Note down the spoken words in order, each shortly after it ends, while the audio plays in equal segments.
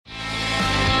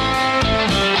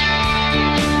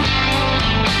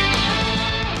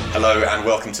Hello and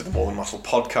welcome to the More Than Muscle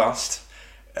podcast.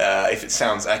 If it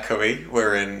sounds echoey,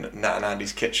 we're in Nat and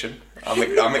Andy's kitchen.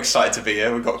 I'm excited to be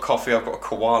here. We've got coffee, I've got a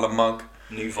koala mug.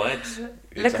 New vibes.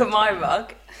 Look at my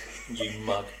mug. You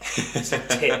mug. It's a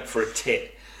tit for a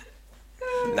tit.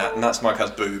 Nat's mug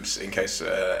has boobs, in case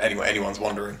anyone's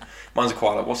wondering. Mine's a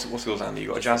koala. What's yours, Andy? You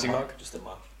got a jazzy mug? Just a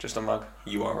mug. Just a mug?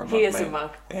 You are a mug, He is mate. a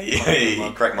mug.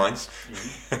 Yeah, great minds.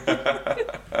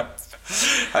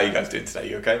 Mm-hmm. How you guys doing today?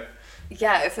 You okay?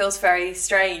 Yeah, it feels very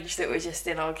strange that we're just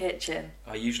in our kitchen.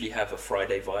 I usually have a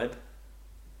Friday vibe.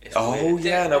 It's Oh weird.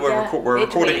 yeah, no, we're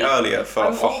recording midweek. earlier for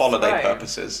I'm off holiday home.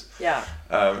 purposes. Yeah.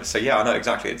 So yeah, I know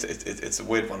exactly. It's a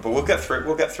weird one, but we'll get through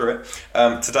it.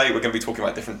 Today we're going to be talking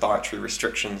about different dietary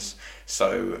restrictions,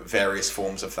 so various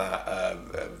forms of that: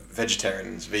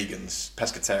 vegetarians, vegans,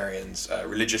 pescatarians,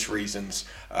 religious reasons,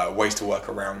 ways to work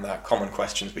around that, common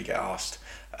questions we get asked,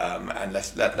 and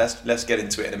let's get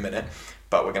into it in a minute.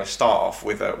 But we're going to start off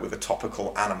with a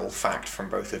topical animal fact from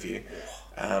both of you.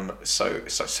 So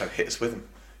hit us with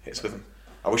them.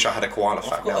 I wish I had a koala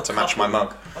fact now to match my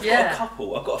mug. I've got a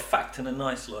couple. I've got a fact and a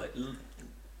nice well,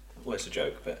 it's a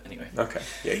joke, but anyway. Okay.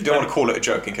 Yeah, you don't want to call it a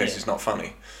joke in case it's not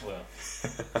funny. Well,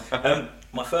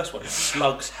 my first one is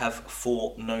slugs have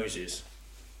 4 noses.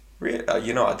 Really? I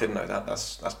didn't know that.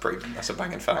 That's a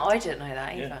banging fact. I didn't know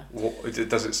that either. What,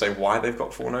 does it say why they've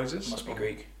got 4 noses? Must be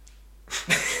Greek.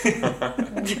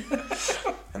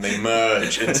 And they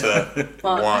merge into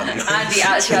one. Andy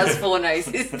actually has 4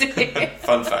 noses too.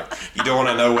 Fun fact. You don't want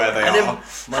to know where they are.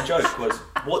 My joke was,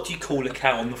 what do you call a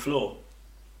cow on the floor?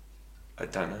 I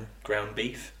don't know. Ground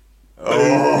beef.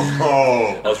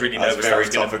 Oh, I was really nervous. That's very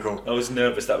topical. I was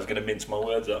nervous that I was going to mince my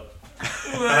words up.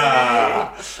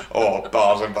 Oh,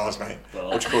 bars and bars, mate.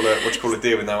 What do you call a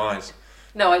deer with no eyes?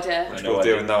 No idea. What do you call a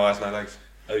deer with no eyes, no legs?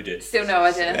 Oh dear. Still no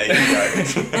idea. There you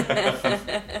go.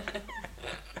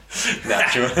 Nat,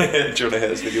 do you want to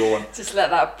hit us with your one? Just let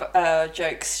that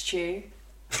joke stew.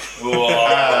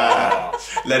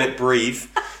 Let it breathe.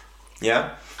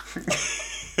 Yeah?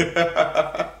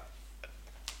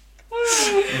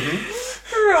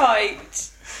 Right.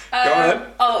 Go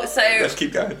ahead. Oh, so Let's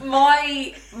keep going.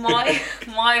 my one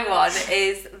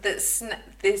is that this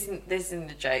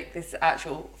isn't a joke. This is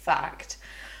actual fact.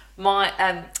 My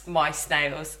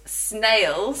snails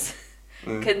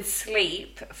can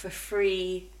sleep for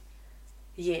 3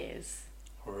 years.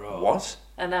 What?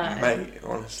 I know. Mate,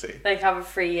 honestly. They have a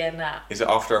 3-year nap. Is it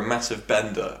after a massive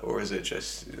bender, or is it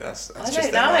just that's I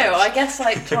just don't their know. lives? I guess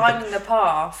like climbing the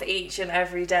path each and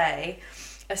every day.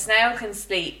 A snail can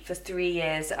sleep for 3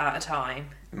 years at a time.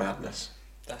 Madness.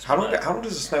 That's How long mad.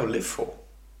 does a snail live for?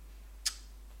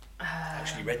 I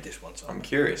actually read this once. I'm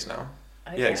curious now.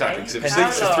 Okay. Yeah, exactly. Because if it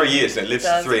How sleeps for 3 years, then it lives for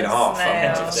does 3.5. a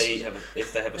I snail- mean,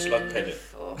 If they have a slug pellet.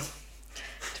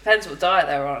 Depends what diet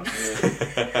they're on.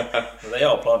 Well, they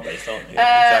are plant-based, aren't they?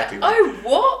 exactly. Oh,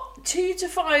 what? 2 to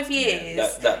 5 years Yeah,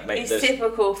 that makes is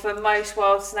typical for most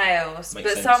wild snails,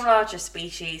 Makes but sense. some larger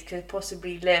species could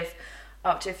possibly live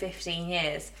up to 15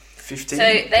 years. 15. So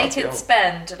they Bloody could hell.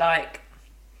 spend like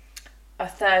a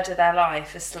third of their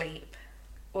life asleep,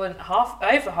 or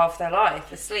over half their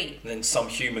life asleep. And then some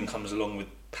human comes along with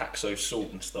Paxo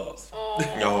salt and starts. Oh,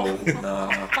 No.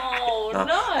 oh No.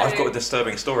 no! I've got a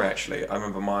disturbing story actually. I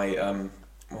remember my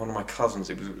one of my cousins.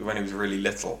 It was when he was really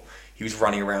little. He was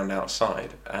running around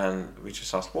outside, and we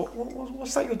just asked,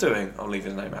 "What's that you're doing?" I'll leave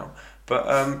his name out.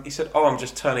 But he said, "Oh, I'm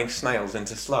just turning snails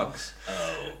into slugs."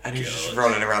 Oh, And he was just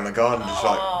running around the garden, just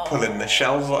like pulling the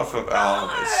shells off of. The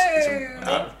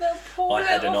poor I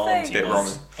had an little auntie thing. Bit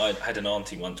once. I had an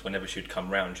auntie once. Whenever she'd come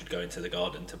round, she'd go into the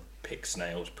garden to pick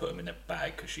snails, put them in a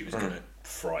bag because she was going to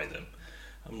fry them.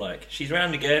 I'm like, she's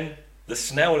round again, the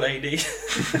snail lady.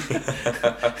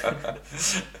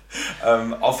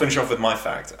 I'll finish off with my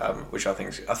fact, which I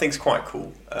think is quite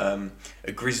cool. A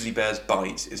grizzly bear's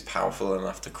bite is powerful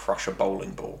enough to crush a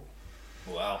bowling ball,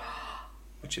 Wow,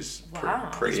 which is Wow.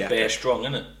 pretty it's epic. bear strong,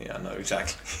 isn't it? Yeah, I know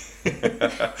exactly.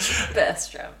 Best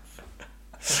strength.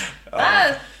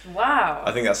 Wow.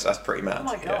 I think that's pretty mad. Oh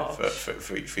my Yeah, gosh.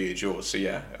 for your jaws. So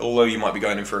yeah, although you might be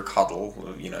going in for a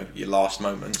cuddle, your last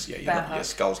moments, your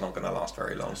skull's not going to last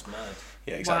very long. That's mad.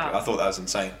 Yeah, exactly. Wow. I thought that was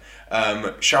insane.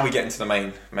 Shall we get into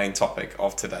the main topic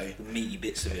of today? The meaty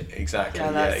bits of it. Exactly. Yeah,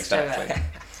 Yeah, let's do exactly.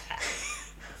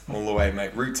 All the way,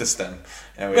 mate. Root to stem.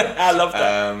 There we go. I love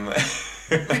that.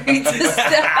 You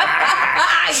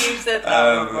said that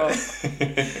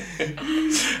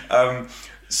wrong.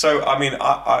 So, I mean,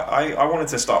 I wanted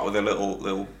to start with a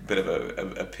little bit of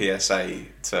a PSA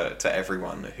to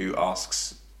everyone who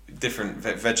asks different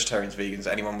vegetarians, vegans,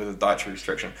 anyone with a dietary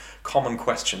restriction, common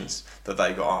questions that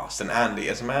they got asked. And Andy,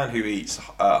 as a man who eats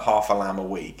half a lamb a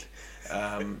week,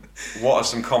 What are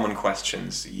some common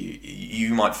questions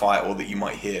you might find or that you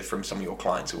might hear from some of your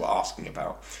clients who are asking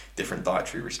about different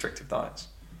dietary restrictive diets?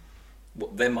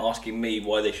 Them asking me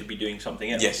why they should be doing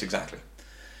something else? Yes, exactly.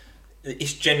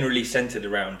 It's generally centered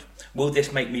around, will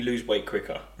this make me lose weight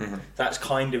quicker? Mm-hmm. That's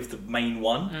kind of the main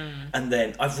one. And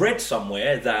then I've read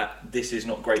somewhere that this is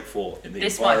not great for the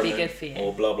This might be environment, good for you.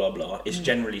 or blah blah blah. It's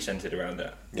generally centered around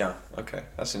that. Yeah, okay,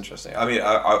 that's interesting. I mean,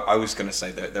 I was going to say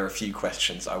that there are a few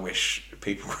questions I wish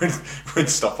people would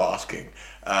stop asking.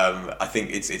 I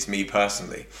think it's me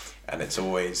personally, and it's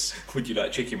always... Would you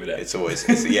like chicken with it?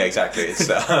 Yeah, exactly. It's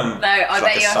No, I it's bet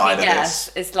like a you side can of guess.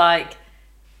 this. It's like,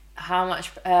 how much,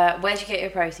 where'd you get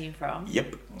your protein from?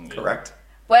 Yep, correct.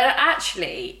 Well,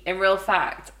 actually, in real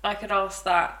fact, I could ask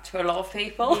that to a lot of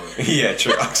people. Yeah,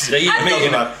 true. They eat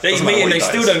meat and they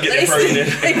still don't get their protein in.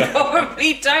 They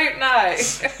probably don't know.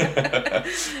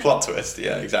 Plot twist,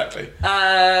 yeah, exactly.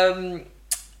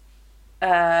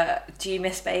 Do you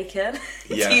miss bacon?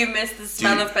 Yeah. Do you miss the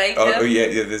smell of bacon? Oh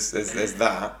yeah. There's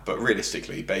that, but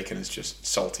realistically, bacon is just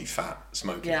salty fat,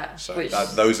 smoky. Yeah, So which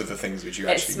those are the things which you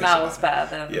it actually smells miss about better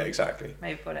than it. Yeah, exactly.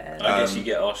 maybe what it is. I guess you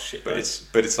get asked shit. But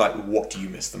it's like, what do you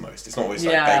miss the most? It's not always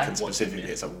like Yeah. bacon specifically.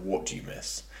 It's like, what do you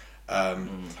miss?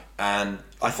 And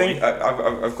I think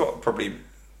I've got probably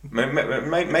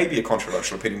maybe a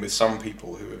controversial opinion with some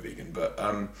people who are vegan, but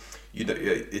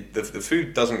the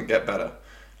food doesn't get better.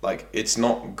 Like, it's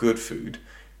not good food.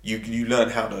 You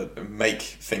learn how to make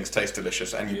things taste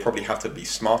delicious, and you probably have to be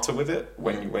smarter with it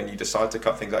when you decide to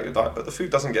cut things out of your diet. But the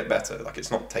food doesn't get better. Like, it's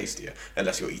not tastier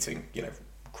unless you're eating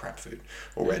crap food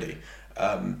already.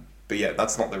 But yeah,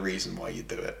 that's not the reason why you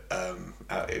do it.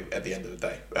 At the end of the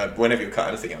day, whenever you cut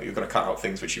anything out, you're going to cut out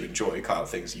things which you enjoy, cut out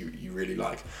things you really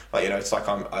like. Like, it's like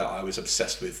I was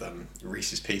obsessed with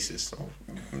Reese's Pieces, or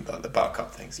the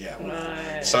buttercup things. Yeah,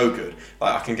 Right. So good.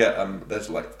 Like, I can get there's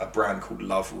like a brand called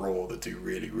Love Raw that do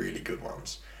really really good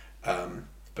ones. But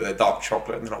they're dark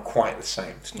chocolate and they're not quite the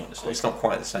same. It's not the same. It's not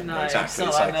quite the same. No, exactly.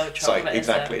 it's not like milk chocolate,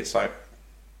 exactly. is It's like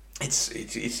it's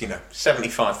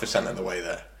 75% of the way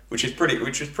there, which is pretty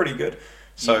good.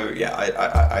 So yeah,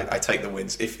 I take the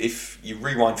wins. If you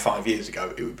rewind 5 years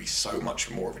ago, it would be so much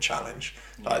more of a challenge,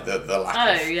 like the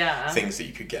lack of things that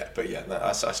you could get. But yeah,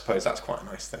 I suppose that's quite a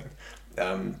nice thing.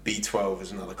 B12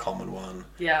 is another common one.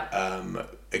 Yeah.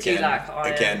 Again, Do you lack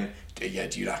iron?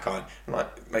 do you lack iron? And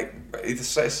like, mate,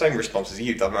 it's the same response as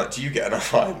you. I'm like, do you get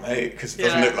enough iron, mate? Because it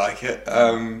doesn't look like it.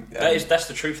 That's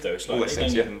the truth, though. It's like they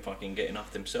don't even fucking get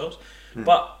enough themselves.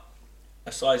 But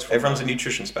aside from everyone's a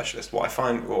nutrition specialist. What I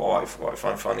find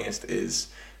funniest is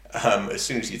as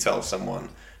soon as you tell someone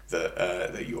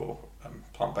that you're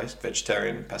plant-based,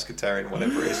 vegetarian, pescatarian,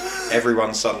 whatever it is,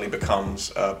 everyone suddenly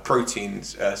becomes a protein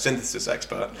synthesis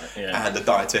expert and a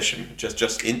dietitian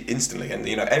just instantly. And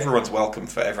everyone's welcome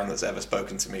for everyone that's ever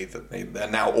spoken to me, that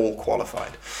they're now all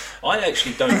qualified. I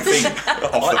actually don't think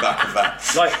off the back of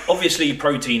that. Like, obviously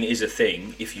protein is a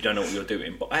thing if you don't know what you're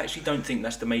doing, but I actually don't think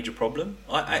that's the major problem.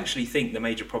 I actually think the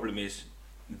major problem is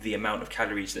the amount of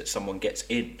calories that someone gets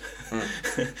in.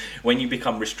 When you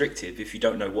become restrictive, if you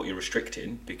don't know what you're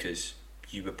restricting, because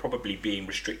you were probably being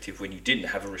restrictive when you didn't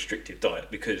have a restrictive diet,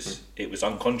 because it was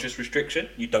unconscious restriction,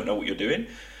 you don't know what you're doing,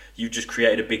 you just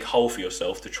created a big hole for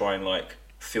yourself to try and like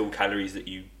fill calories that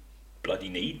you bloody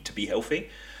need to be healthy.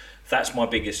 That's my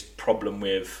biggest problem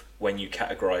with when you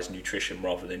categorize nutrition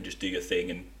rather than just do your thing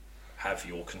and have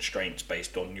your constraints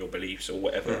based on your beliefs or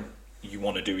whatever you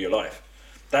want to do with your life.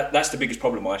 That's the biggest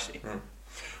problem I see.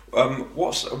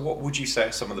 What would you say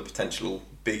are some of the potential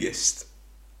biggest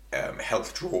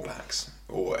health drawbacks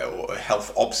or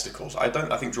health obstacles? I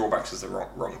think drawbacks is the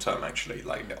wrong term, actually.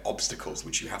 Like, obstacles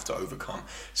which you have to overcome.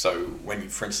 So when you,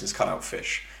 for instance, cut out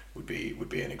fish would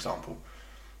be an example.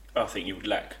 I think you would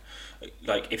lack,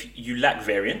 like, if you lack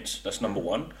variance, that's number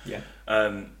one. Yeah.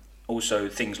 Also,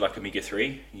 things like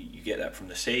omega-3, you get that from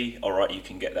the sea. All right, you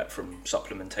can get that from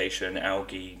supplementation,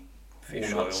 algae,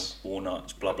 fish oil,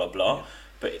 walnuts, blah blah blah. Yeah.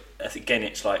 But again,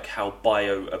 it's like how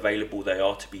bioavailable they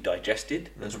are to be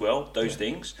digested as well. Those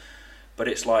things. But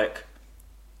it's like,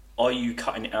 are you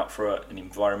cutting it out for an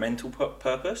environmental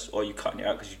purpose, or are you cutting it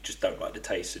out because you just don't like the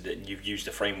taste of it and you've used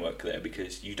the framework there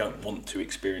because you don't want to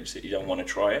experience it, you don't want to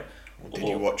try it? Did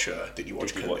you watch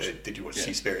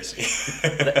Seaspiracy?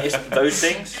 It's those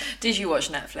things. Did you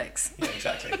watch Netflix? Yeah,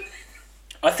 exactly.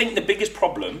 I think the biggest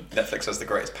problem... Netflix has the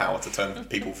greatest power to turn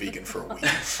people vegan for a week.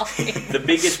 The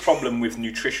biggest problem with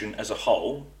nutrition as a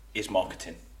whole is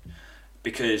marketing.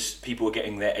 Because people are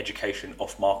getting their education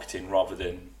off marketing rather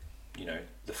than,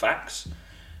 the facts.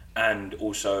 And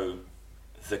also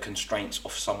the constraints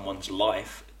of someone's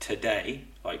life today.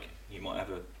 Like, you might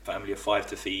have a family of 5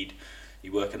 to feed.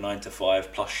 you work a 9 to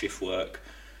 5 plus shift work.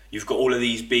 You've got all of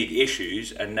these big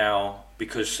issues, and now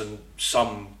because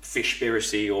some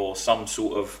fishspiracy or some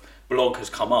sort of blog has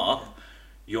come up,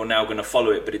 you're now going to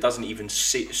follow it, but it doesn't even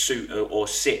sit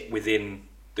within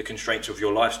the constraints of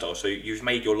your lifestyle. So you've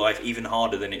made your life even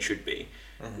harder than it should be.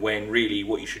 When really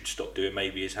what you should stop doing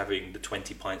maybe is having the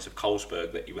 20 pints of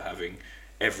Carlsberg that you were having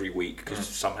every week, because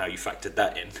somehow you factored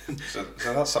that in. So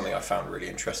that's something I found really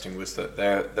interesting, was that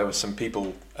there were some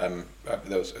people, there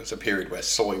was a period where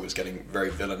soy was getting very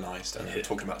villainized, and they were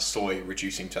talking about soy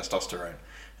reducing testosterone,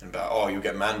 and about, you'll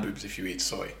get man boobs if you eat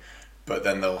soy, but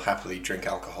then they'll happily drink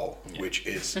alcohol, which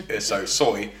is, so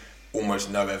soy, almost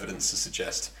no evidence to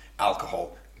suggest;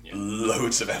 alcohol,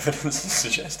 loads of evidence to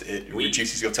suggest it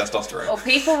reduces your testosterone. Well,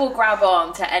 people will grab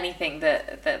on to anything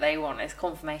that they want. It's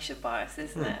confirmation bias,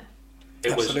 isn't it?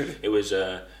 It was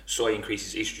soy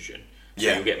increases estrogen,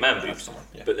 so you'll get man boobs.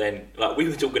 But then, like we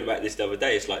were talking about this the other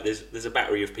day, it's like there's a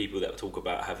battery of people that talk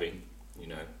about having,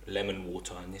 lemon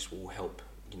water, and this will help,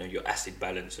 your acid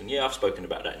balance. And I've spoken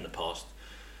about that in the past.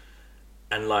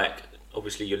 And like,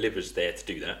 obviously your liver's there to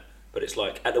do that. But it's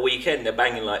like, at the weekend, they're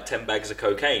banging like 10 bags of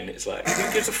cocaine. It's like,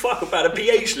 who gives a fuck about the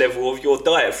pH level of your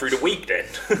diet through the week then?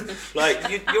 Like,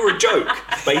 you're a joke,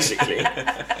 basically.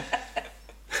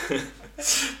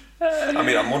 I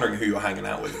mean, I'm wondering who you're hanging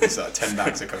out with. It's 10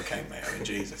 bags of cocaine, mate. I mean,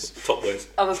 Jesus. Top words.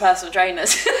 Other personal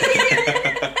trainers.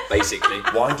 Basically.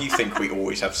 Why do you think we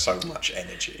always have so much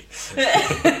energy?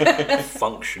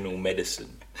 Functional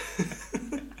medicine.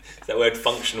 That word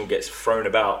functional gets thrown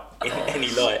about in any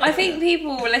light. I think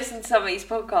people will listen to some of these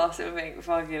podcasts and think,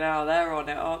 fucking hell, they're on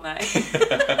it, aren't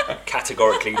they?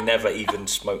 Categorically never even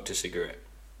smoked a cigarette.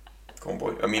 Go on,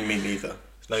 boy. I mean, me neither.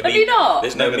 Have you not?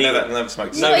 There's no meat. Never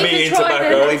smoked. No meat in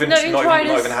tobacco. Not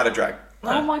even had a drag.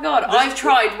 Oh my god, I've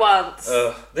tried once.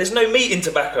 There's no meat in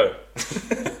tobacco.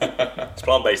 It's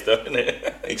plant-based though, isn't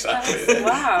it? Exactly.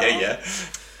 Wow. Yeah.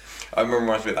 I remember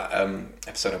reminds me of that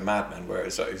episode of Mad Men where it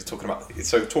was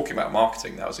talking about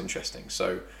marketing. That was interesting.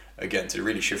 So again, to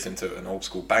really shift into an old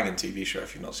school banging TV show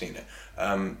if you've not seen it,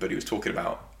 but he was talking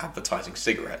about advertising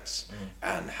cigarettes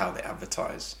and how they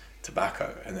advertise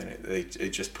tobacco, and then it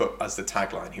just put as the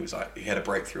tagline, he had a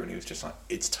breakthrough and he was just like,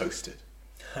 it's toasted.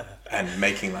 And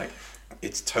making like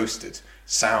it's toasted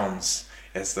sounds,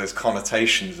 it's those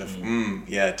connotations of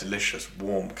delicious,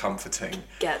 warm, comforting,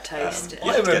 get toasted.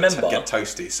 I remember get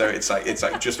toasty. So it's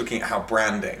like just looking at how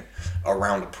branding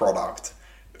around a product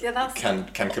can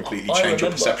completely change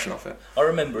your perception of it. I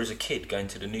remember as a kid going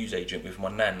to the newsagent with my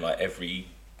nan like every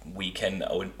weekend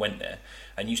that I went there,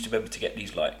 and used to be able to get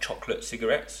these like chocolate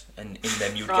cigarettes, and in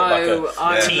them you'd get like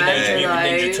a Teenage Mutant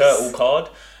Ninja Turtle card,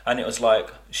 and it was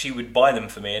like she would buy them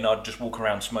for me and I'd just walk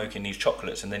around smoking these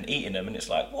chocolates and then eating them, and it's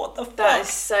like, what the fuck? That is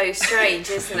so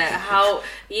strange, isn't it? How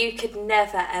you could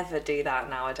never ever do that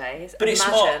nowadays. But it's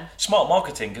smart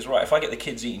marketing, because if I get the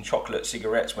kids eating chocolate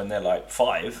cigarettes when they're like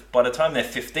 5, by the time they're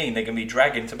 15 they're going to be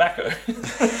dragging tobacco.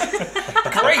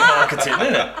 Great marketing,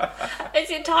 isn't it? Is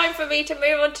it time for me to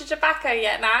move on to tobacco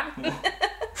yet, Nan?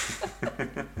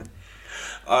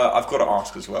 I've got to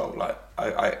ask as well, like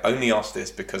I only asked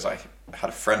this because I had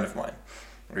a friend of mine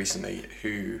recently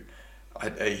who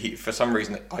for some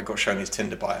reason I got shown his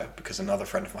Tinder bio because another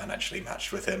friend of mine actually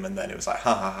matched with him, and then it was like,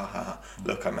 ha ha ha ha,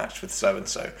 look, I matched with so and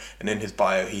so, and in his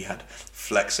bio he had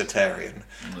flexitarian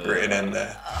written in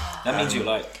there. That means you're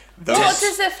like, what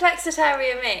does a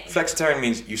flexitarian mean? Flexitarian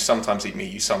means you sometimes eat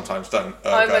meat, you sometimes don't.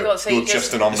 Oh my god, so you're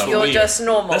just an omnivore. You're just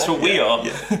normal. That's what we are.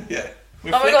 Yeah. Oh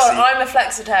my god, I'm a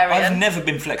flexitarian. I've never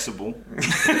been flexible. I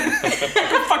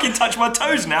can fucking touch my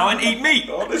toes now and eat meat.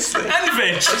 Honestly. And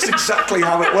veg. That's exactly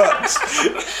how it works.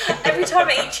 Every time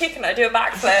I eat chicken, I do a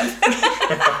backflip.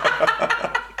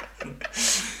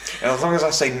 And as long as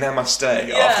I say namaste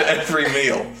after every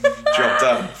meal, job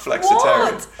done.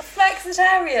 Flexitarian. What?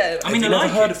 Flexitarian? I mean, have you never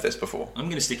heard of this before? I'm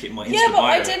going to stick it in my Insta bio. Yeah, but bio.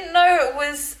 I didn't know it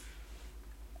was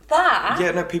that.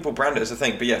 Yeah, no, people brand it as a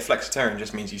thing, but yeah, flexitarian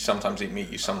just means you sometimes eat meat,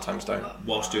 you sometimes don't.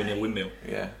 Whilst doing a windmill.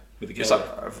 Yeah. With a it's like,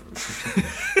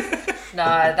 no,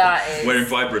 that is... Wearing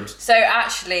Vibrams. So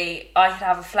actually, I could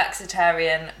have a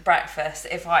flexitarian breakfast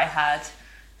if I had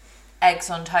eggs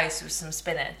on toast with some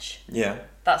spinach. Yeah.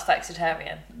 That's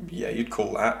flexitarian. Yeah, you'd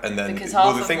call that, and then... Because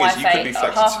half of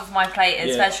my plate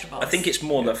is vegetables. I think it's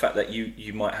more the fact that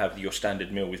you might have your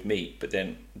standard meal with meat, but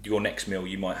then your next meal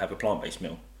you might have a plant-based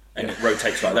meal. And it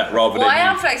rotates like that rather than... I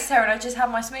am flexitarian, I just have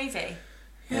my smoothie.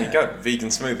 There you go, vegan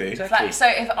smoothie. Exactly. So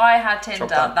if I had Tinder,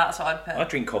 that's what I'd put. I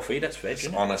drink coffee, that's veg,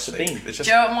 isn't it? Honestly. It's a bean. It's just...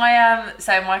 Do you know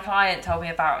what my client told me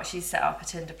about? She set up a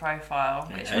Tinder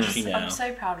profile, which and she now. I'm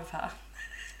so proud of her.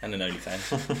 And an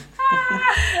OnlyFans.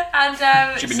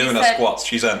 And She's been she doing her said- squats.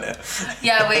 She's earned it.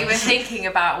 Yeah, we were thinking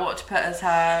about what to put as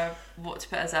her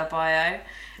bio.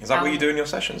 Is that what you do in your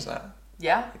sessions now?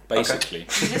 Yeah, Basically. you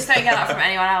just don't get that from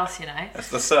anyone else, you know. That's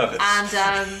the service.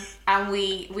 And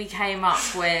we came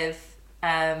up with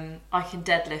I can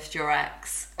deadlift your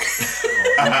ex.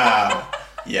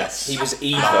 Yes. He was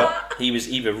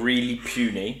either really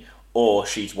puny or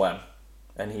she's wham,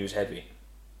 and he was heavy.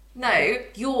 No,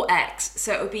 your ex.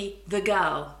 So it would be the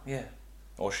girl. Yeah.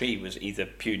 Or she was either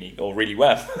puny or really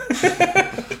wham.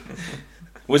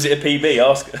 Was it a PB?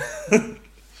 Ask her.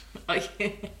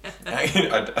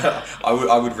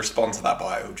 I would respond to that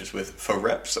bio just with for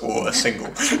reps or a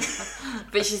single.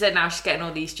 But she said now she's getting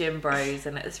all these gym bros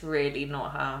and it's really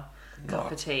not her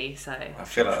cup of tea. So I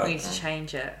feel like we need to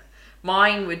change it.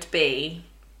 Mine would be.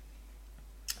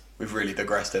 We've really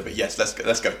digressed here, but yes,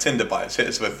 let's go. Tinder bios, hit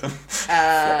us with them.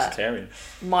 Flexitarian.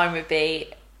 Mine would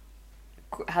be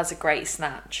has a great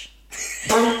snatch.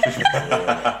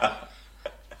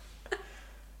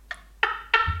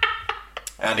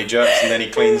 And he jerks and then he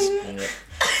cleans. Yeah.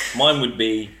 Mine would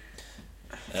be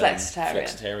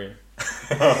Flexitarian.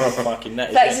 Fucking that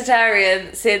is it.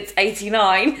 Flexitarian since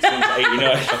 '89. Since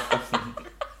 89.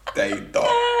 They dog.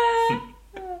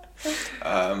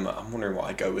 I'm wondering what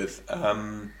I go with.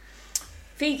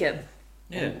 Vegan.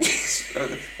 Yeah.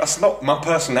 That's not my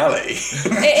personality.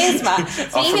 It is, Matt.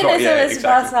 Veganism is a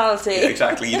personality. Yeah,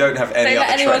 exactly. You don't have any Don't other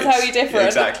let anyone traits. tell you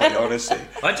different. Yeah, exactly, honestly.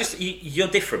 You're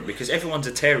different because everyone's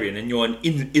a Tarian and you're an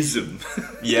ism.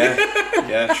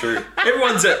 Yeah, true.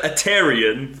 Everyone's a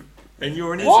Tarian and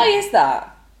you're an ism. Why is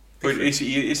that? But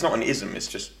it's not an ism, it's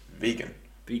just vegan.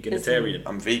 Veganitarian.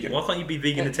 I'm vegan. Why can't you be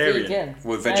veganitarian? Vegan.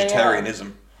 We're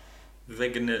vegetarianism.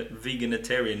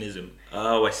 Veganitarianism.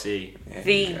 Oh, I see. Yeah,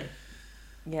 okay.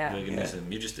 Yeah.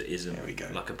 Veganism. You're just an ism. There we go.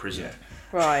 Like a prison. Yeah.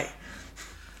 Right.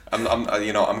 I'm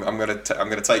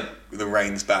gonna take the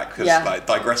reins back because like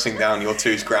digressing down your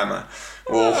two's grammar.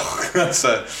 Oh, that's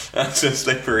a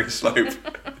slippery slope.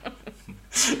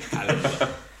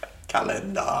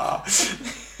 Calendar.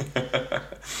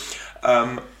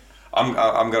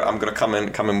 I'm gonna come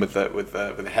in with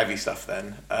the heavy stuff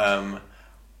then.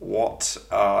 What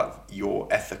are your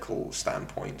ethical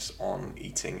standpoints on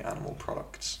eating animal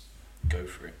products? Go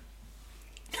for it.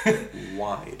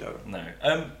 Why though? No.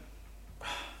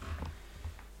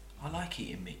 I like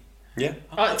eating meat. Yeah.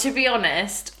 To be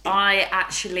honest, I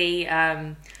actually,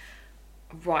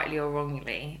 rightly or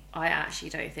wrongly, I actually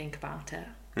don't think about it.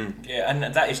 Yeah, and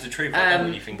that is the truth. I don't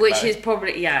really think which about is it.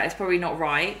 probably it's probably not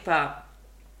right, but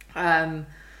I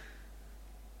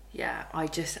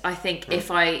think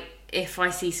if I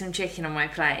see some chicken on my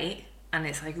plate and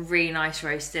it's like really nice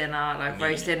roast dinner, like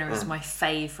roast dinner is my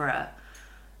favourite,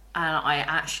 and I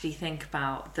actually think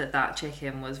about that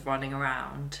chicken was running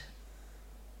around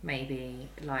maybe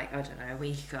like I don't know a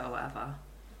week ago or whatever.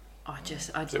 I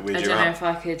don't know if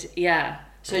I could. Yeah,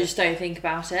 so I just don't think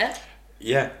about it.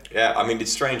 Yeah. I mean,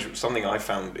 it's strange. Something I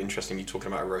found interesting, you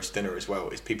talking about a roast dinner as well,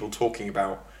 is people talking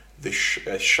about the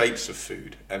shapes of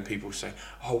food, and people say,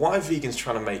 "Oh, why are vegans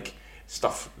trying to make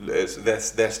stuff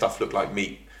their stuff look like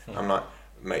meat?" I'm like,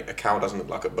 mate, a cow doesn't look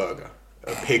like a burger.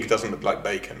 A pig doesn't look like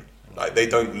bacon. Like they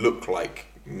don't look like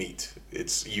meat.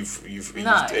 It's you've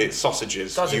it's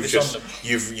sausages.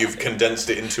 You've condensed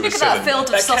it into Look a at that cylinder.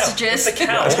 field of sausages. If the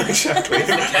cow, Exactly.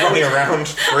 Running around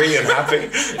free and happy.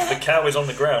 if the cow is on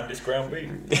the ground, it's ground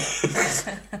beef.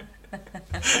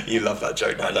 You love that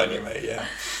joke now, don't you, mate? Yeah.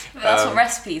 That's what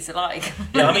recipes are like.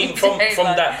 Yeah, I mean, from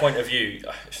that point of view,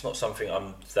 it's not something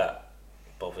I'm that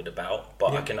bothered about,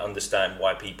 but I can understand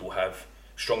why people have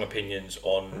strong opinions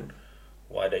on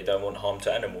why they don't want harm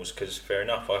to animals, because fair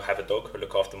enough, I have a dog, I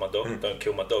look after my dog, don't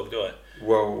kill my dog, do I?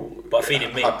 Well, but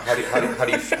feeding meat. How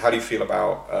do you feel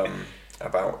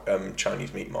about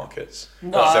Chinese meat markets?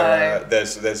 No.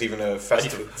 There's even a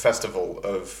festival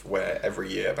of where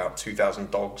every year about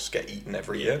 2,000 dogs get eaten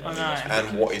every year. I know.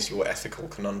 And what is your ethical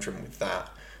conundrum with that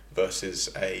versus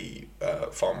a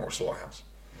farm or a slaughterhouse?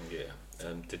 Yeah,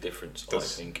 the difference I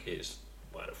think is,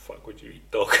 why the fuck would you eat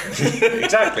dog?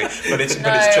 Exactly, but it's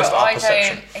just our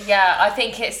perception. Yeah, I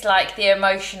think it's like the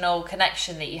emotional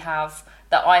connection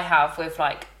that I have with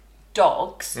like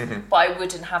dogs, but I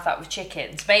wouldn't have that with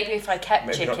chickens. Maybe if I kept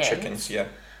Maybe chickens, not chickens, yeah.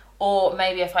 Or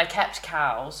maybe if I kept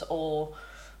cows, or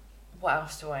what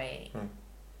else do I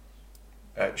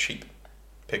eat? Sheep,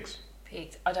 pigs.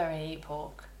 Pigs. I don't really eat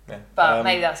pork, Yeah. but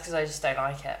maybe that's because I just don't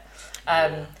like it.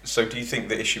 So do you think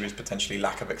the issue is potentially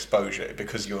lack of exposure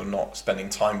because you're not spending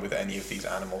time with any of these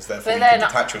animals, therefore you can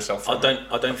detach yourself from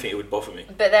I don't think it would bother me.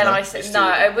 But then No, I said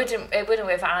no, it wouldn't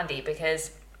with Andy, because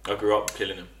I grew up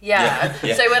killing them. Yeah.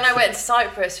 Yeah. So when I went to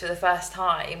Cyprus for the first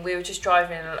time, we were just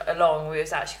driving along. We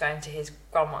was actually going to his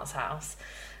grandma's house,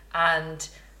 and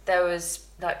there was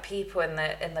like people in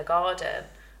the garden,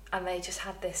 and they just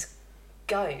had this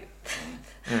goat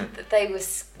that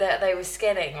they were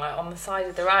skinning like on the side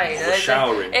of the road. Or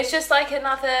showering. It's just like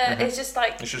another. It's just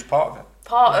like It's just part of it.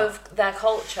 part of their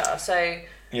culture. So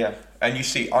Yeah, and you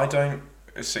see, I don't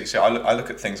see. So I look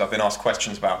at things. I've been asked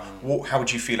questions about how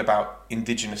would you feel about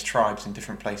indigenous tribes in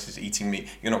different places eating meat.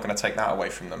 You're not going to take that away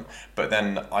from them, but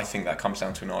then I think that comes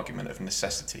down to an argument of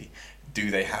necessity. Do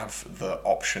they have the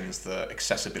options, the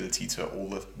accessibility to all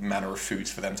the manner of foods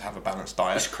for them to have a balanced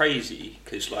diet? It's crazy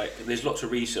because like there's lots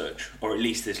of research, or at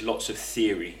least there's lots of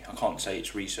theory. I can't say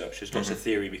it's research. There's lots of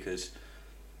theory because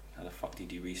how the fuck do you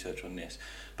do research on this?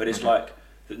 But it's like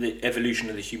the evolution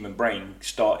of the human brain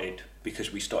started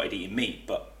because we started eating meat,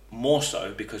 but more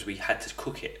so because we had to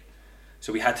cook it.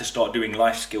 So we had to start doing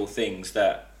life skill things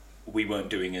that we weren't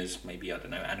doing as maybe, I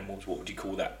don't know, animals. What would you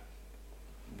call that?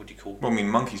 What do you call? Well, I mean,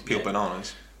 monkeys peel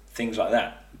bananas. Things like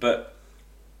that. But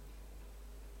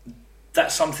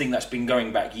that's something that's been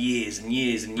going back years and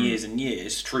years and years and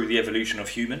years through the evolution of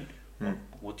human.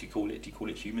 What do you call it? Do you call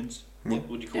it humans? What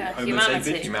do you call it? Homo humanity.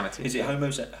 sapiens? Humanity. Is it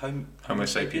Homo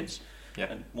sapiens? Yeah.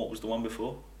 And what was the one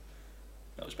before?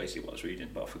 That was basically what I was reading,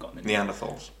 but I've forgotten it.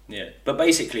 Neanderthals. Yeah, but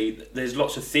basically, there's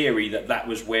lots of theory that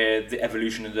was where the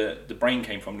evolution of the brain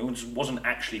came from. It wasn't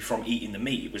actually from eating the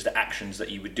meat; it was the actions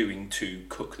that you were doing to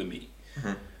cook the meat.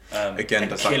 Again, and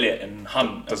does kill that, it and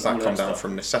hunt. Does and that all come down stuff.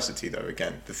 from necessity, though?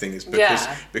 Again, the thing is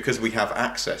Yeah. because we have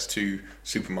access to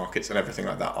supermarkets and everything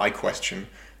like that. I question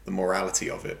the morality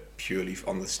of it purely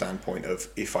on the standpoint of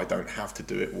if I don't have to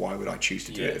do it, why would I choose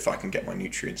to do it if I can get my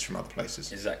nutrients from other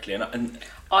places? Exactly, and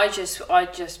I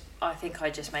think I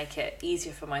just make it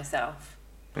easier for myself.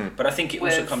 but I think it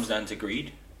also With- comes down to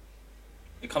greed.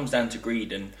 It comes down to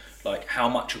greed and like how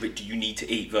much of it do you need to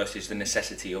eat versus the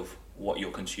necessity of what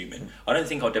you're consuming. I don't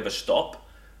think I'd ever stop,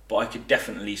 but I could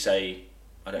definitely say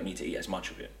I don't need to eat as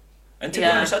much of it. And to be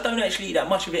honest, I don't actually eat that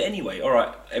much of it anyway. All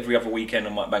right, every other weekend I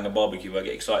might bang a barbecue, I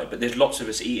get excited, but there's lots of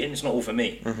us eating, it's not all for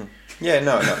me. Yeah,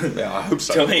 no, yeah, I hope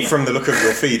so. Do you know what I mean? From the look of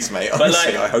your feeds, mate,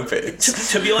 honestly, like, I hope it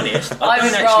is. To be honest, I I don't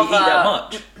would actually eat that rather-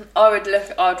 much.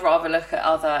 I'd rather look at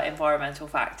other environmental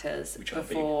factors Which are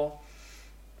before.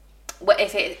 Well,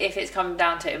 if it's coming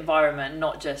down to environment,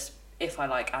 not just if I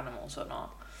like animals or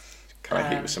not. Can I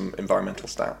hit you with some environmental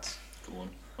stats? Go on.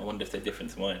 I wonder if they're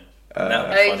different to mine. Oh That would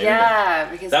be funny, wouldn't it?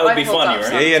 yeah, because That would I be pulled funny, up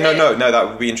right? some Yeah, too. no, that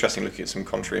would be interesting looking at some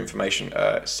contrary information.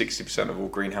 60% of all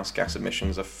greenhouse gas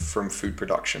emissions are from food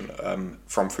production,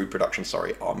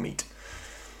 are meat.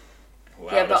 Wow,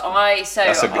 Yeah, but that's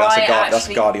That's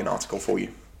a Guardian article for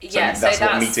you. Yeah, so that's what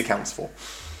that's- meat accounts for.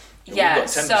 Yeah, We've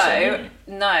got 10%, haven't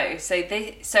no,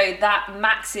 so that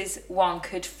max's one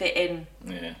could fit in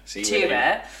yeah. See to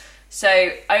where it.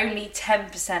 So only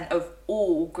 10% of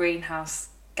all greenhouse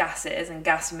gases and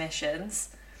gas emissions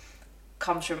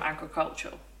comes from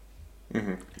agriculture. Yeah,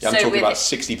 I'm So talking with about it-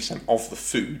 60% of the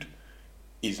food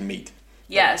is meat.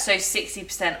 Yeah, so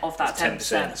 60% of that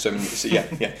That's 10%. So yeah,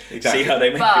 exactly. See how they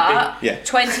make But Yeah.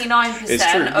 29%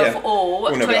 It's true, yeah. of all,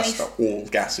 Well, no, but 20, that's not all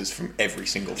gases from every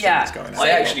single thing Yeah. that's going big. on. I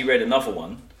actually read another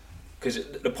one because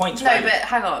the point's no, valid. but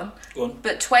hang on. Go on.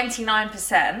 But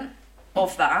 29%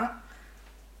 of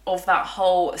that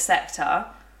whole sector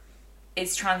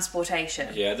is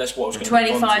transportation. Yeah, that's what I was going to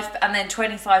 25 and then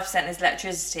 25% is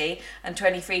electricity and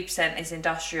 23% is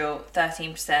industrial,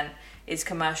 13% is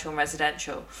commercial and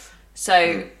residential.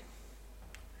 So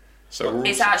So we're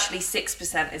it's also, actually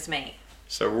 6% is meat.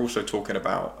 so we're also talking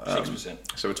about 6%.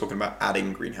 So we're talking about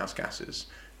adding greenhouse gases,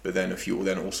 but then if you will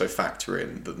then also factor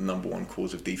in that the number one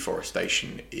cause of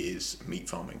deforestation is meat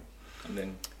farming. And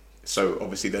then So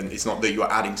obviously then it's not that you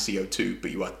are adding CO2,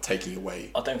 but you are taking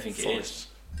away I don't think forests.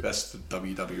 That's the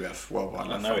WWF, World I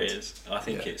Wildlife know Fund. it is. I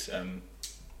think Yeah. it's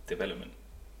development.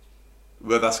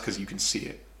 Well, that's because you can see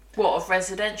it. What, of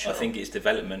residential? I think it's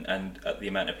development and the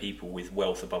amount of people with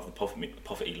wealth above the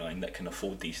poverty line that can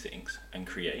afford these things and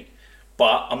create.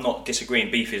 But I'm not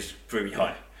disagreeing. Beef is very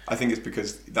high. I think it's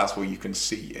because that's what you can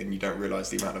see, and you don't realise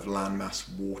the amount of landmass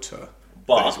water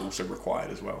But- that is also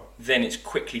required as well. Then it's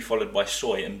quickly followed by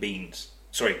soy and beans.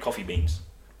 Sorry, coffee beans,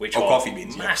 which Oh, are coffee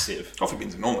beans, yeah. massive. Coffee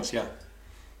beans enormous, yeah.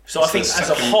 So I It's think the as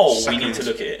a second- whole, we second need to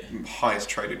look at it. Highest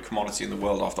traded commodity in the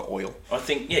world after oil. I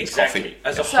think, yeah, It's exactly. coffee.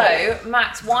 As a whole, So,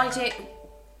 Max, why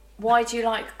do you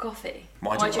like coffee?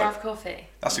 Why Why do do you I like- have coffee?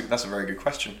 That's a very good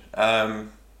question.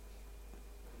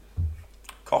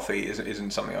 Coffee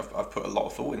isn't something I've put a lot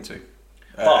of thought into.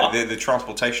 But- The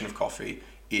transportation of coffee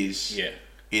is yeah.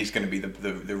 going to be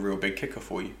the real big kicker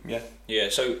for you. Yeah. Yeah,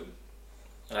 so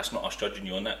And that's not us judging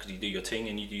you on that, because you do your thing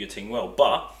and you do your thing well.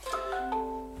 But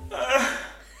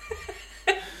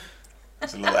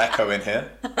there's a little echo in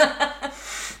here.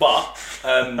 But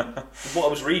what I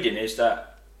was reading is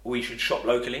that we should shop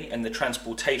locally, and the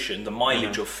transportation, the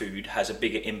mileage of food has a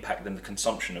bigger impact than the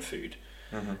consumption of food.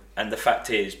 And the fact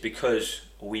is, because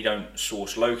we don't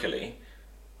source locally,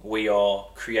 we are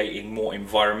creating more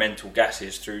environmental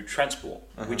gases through transport,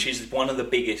 which is one of the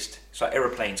biggest. It's like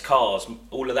aeroplanes, cars,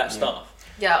 all of that stuff.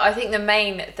 Yeah, I think the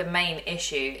main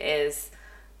issue is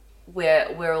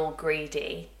we're all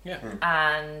greedy. Yeah.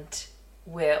 And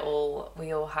we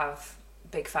all have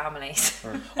big families.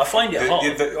 I find it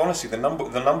hard. Honestly, the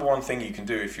number one thing you can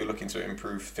do if you're looking to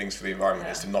improve things for the environment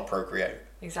is to not procreate.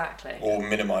 Exactly. Or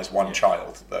minimise one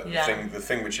child. The Yeah.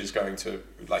 thing which is going to,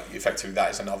 like, effectively,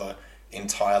 that is another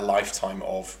entire lifetime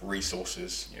of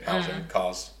resources, housing,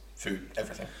 cars, food,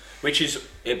 everything. Which is,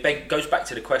 goes back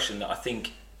to the question that I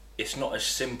think it's not as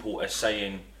simple as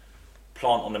saying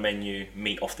plant on the menu,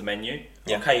 meat off the menu.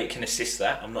 Yeah. Okay, it can assist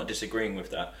that. I'm not disagreeing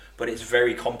with that. But it's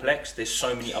very complex. There's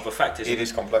so many other factors. It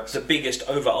is complex. The biggest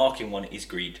overarching one is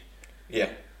greed. Yeah.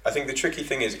 I think the tricky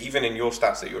thing is, even in your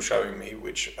stats that you're showing me,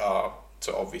 which are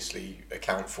to obviously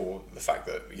account for the fact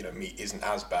that, you know, meat isn't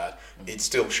as bad, it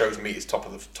still shows meat is top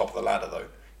of the ladder though.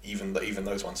 Even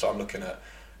those ones. So I'm looking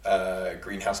at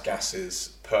greenhouse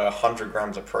gases per 100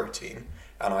 grams of protein,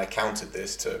 and I counted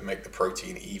this to make the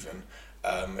protein even,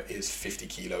 is 50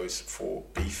 kilos for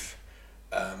beef,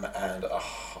 and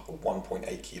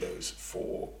 1.8 kilos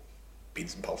for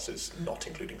beans and pulses, not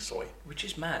including soy. Which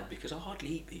is mad, because I hardly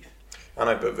eat beef. I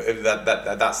know, but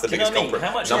that's the Do you know biggest what I mean? culprit.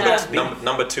 How much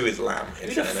Number two is lamb. In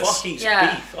Who the fairness. fuck eats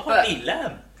Yeah, beef? I hardly eat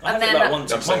lamb. I have and it then like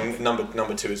once a I'm saying month.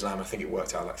 number two is lamb. I think it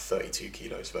worked out like 32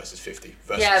 kilos versus 50.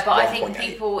 Versus Yeah, but I think 1.8.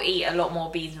 people eat a lot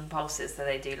more beans and pulses than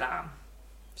they do lamb.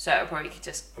 So it probably could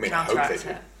just I mean, I hope counteract they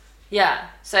do. it. Yeah,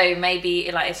 so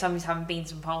maybe like if somebody's having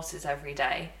beans and pulses every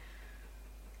day,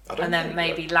 I don't and then think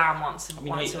maybe lamb once I a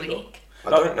mean, I eat a lot. week. I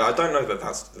don't know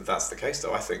that that's the case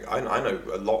though. I think I know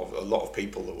a lot of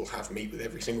people that will have meat with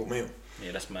every single meal.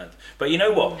 Yeah, that's mad. But you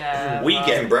know what? Yeah, we well.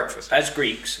 get Even breakfast. As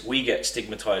Greeks, we get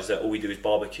stigmatized that all we do is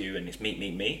barbecue and it's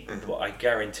meat. But I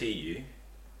guarantee you,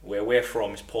 where we're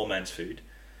from is poor man's food.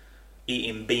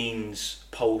 Eating beans,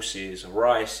 pulses,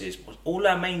 rices, all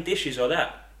our main dishes are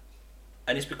that.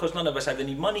 And it's because none of us had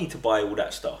any money to buy all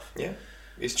that stuff. Yeah,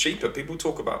 it's cheaper. People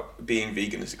talk about being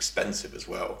vegan as expensive as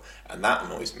well, and that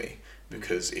annoys me.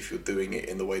 Because if you're doing it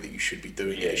in the way that you should be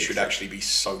doing it should actually be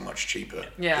so much cheaper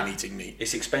than eating meat.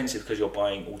 It's expensive because you're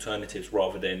buying alternatives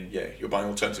rather than... Yeah, you're buying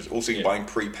alternatives. Also, you're buying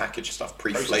pre-packaged stuff,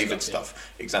 pre-flavoured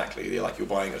stuff. Exactly. Like you're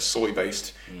buying a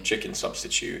soy-based chicken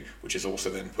substitute, which is also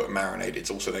then put marinated. It's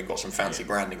also then got some fancy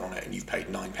branding on it, and you've paid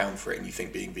 £9 for it, and you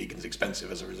think being vegan is expensive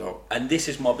as a result. And this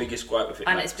is my biggest gripe with it.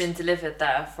 And Max. it's been delivered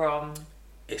there from,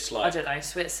 It's I like... don't know,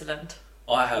 Switzerland.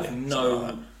 I have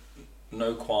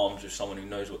no qualms with someone who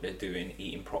knows what they're doing,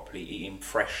 eating properly, eating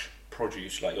fresh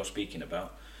produce like you're speaking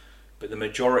about. But the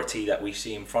majority that we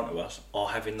see in front of us are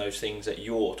having those things that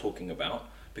you're talking about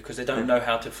because they don't know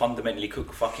how to fundamentally cook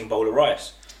a fucking bowl of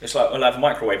rice. It's like, I'll have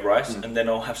microwave rice and then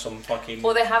I'll have some fucking...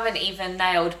 Or they haven't even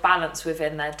nailed balance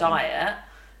within their diet,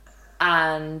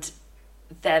 and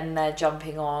then they're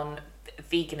jumping on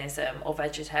veganism or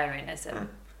vegetarianism,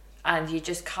 and you're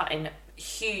just cutting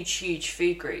huge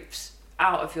food groups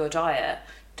out of your diet.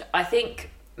 I think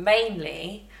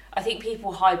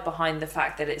people hide behind the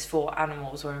fact that it's for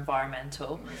animals or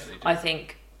environmental. Yeah, they do. I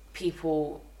think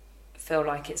people feel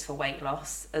like it's for weight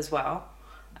loss as well.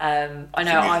 I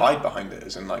know hide behind it,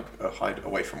 as in like hide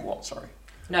away from what? Sorry.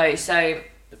 No, so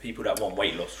The people that want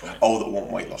weight loss from it. Oh, that want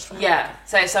weight loss from it. yeah.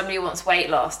 So if somebody wants weight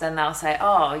loss, then they'll say,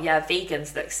 "Oh, yeah,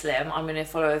 vegans look slim. I'm going to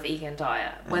follow a vegan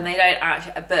diet." When they don't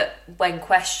actually, but when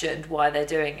questioned why they're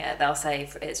doing it, they'll say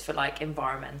it's for like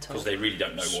environmental. Because they really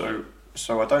don't know why.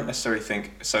 So I don't necessarily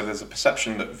think... So there's a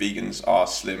perception that vegans are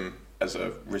slim as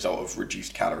a result of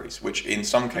reduced calories, which in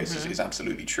some cases is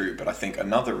absolutely true. But I think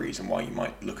another reason why you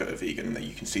might look at a vegan and that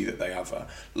you can see that they have a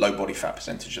low body fat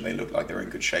percentage and they look like they're in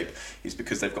good shape is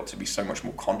because they've got to be so much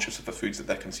more conscious of the foods that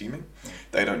they're consuming.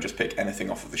 They don't just pick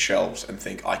anything off of the shelves and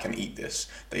think, I can eat this.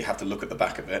 They have to look at the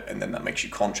back of it, and then that makes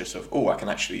you conscious of, oh, I can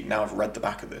actually, now I've read the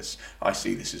back of this, I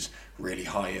see this is really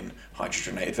high in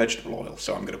hydrogenated vegetable oil,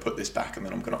 so I'm going to put this back and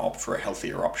then I'm going to opt for a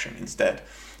healthier option instead.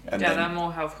 And yeah, then, they're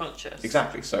more health conscious.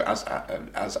 exactly. So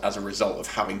as a result of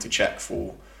having to check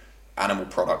for animal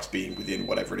products being within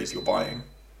whatever it is you're buying,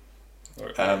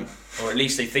 Or at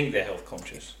least they think they're health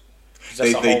conscious. 'Cause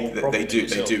they that's a whole problem in do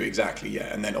itself. exactly,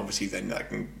 yeah. And then obviously then that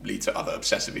can lead to other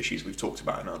obsessive issues we've talked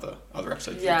about in other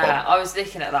episodes. Yeah, of the pod. I was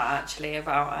looking at that actually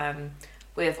about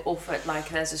with like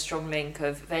there's a strong link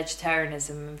of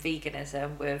vegetarianism and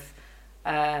veganism with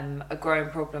a growing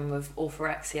problem with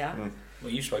orthorexia.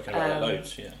 Well, you've spoken about that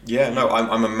loads, yeah. Yeah, no,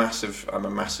 I'm a massive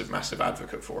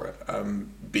advocate for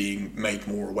it. Being made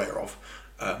more aware of.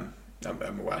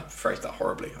 I phrased that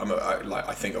horribly.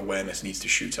 I think awareness needs to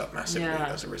shoot up massively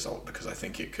as a result, because I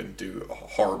think it can do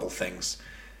horrible things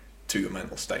to your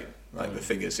mental state. Like the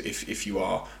thing is, if you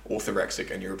are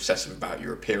orthorexic and you're obsessive about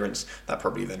your appearance, that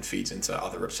probably then feeds into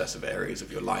other obsessive areas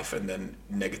of your life, and then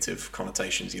negative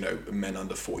connotations. You know, men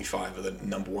under 45 are the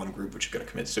number one group which are going to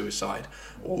commit suicide.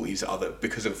 All these other,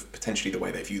 because of potentially the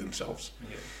way they view themselves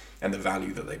and the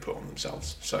value that they put on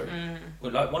themselves. So,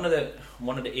 well, like one of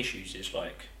the issues is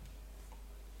like,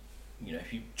 you know,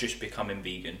 if you just becoming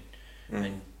vegan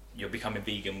and you're becoming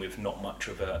vegan with not much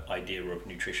of an idea of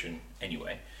nutrition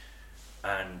anyway,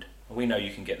 and we know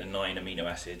you can get the 9 amino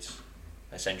acids,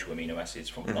 essential amino acids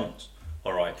from plants.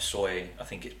 All right, soy, I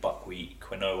think it's buckwheat,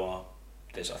 quinoa.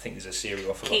 I think there's a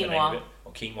cereal, I forgot the name of it.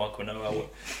 Or quinoa, quinoa.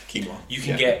 Quinoa. You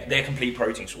can get, they're complete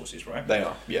protein sources, right? They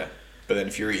are, yeah. But then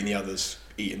if you're eating the others,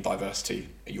 eating diversity,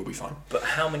 you'll be fine. But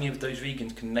how many of those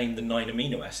vegans can name the 9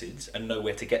 amino acids and know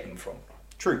where to get them from?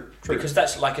 True. Because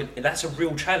that's a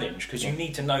real challenge, because you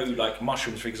need to know, like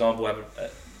mushrooms, for example, have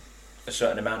a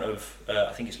certain amount of,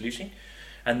 I think it's leucine.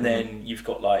 And then you've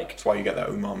got like... That's why you get that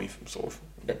umami sort of...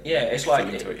 Yeah, it's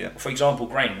like, for example,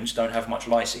 grains don't have much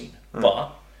lysine,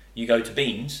 but you go to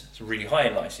beans, it's really high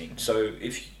in lysine. So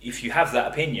if you have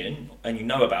that opinion and you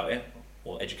know about it,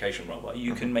 or education rather,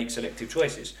 you can make selective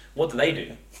choices. What do they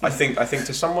do? I think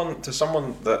to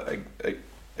someone that,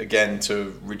 again,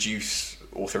 to reduce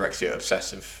orthorexia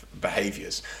obsessive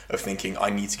behaviours of thinking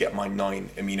I need to get my 9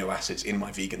 amino acids in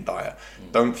my vegan diet,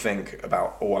 don't think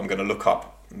about, I'm going to look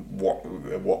up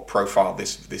what profile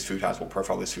this food has, what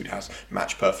profile this food has,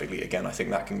 match perfectly. Again, I think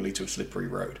that can lead to a slippery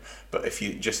road. But if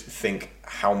you just think,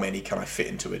 how many can I fit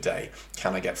into a day?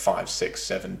 Can I get 5, 6,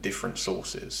 7 different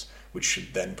sources, which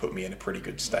should then put me in a pretty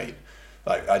good state?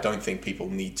 Like, I don't think people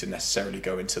need to necessarily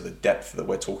go into the depth that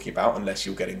we're talking about unless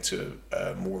you're getting to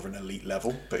more of an elite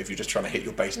level. But if you're just trying to hit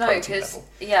your base protein level.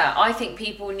 Yeah, I think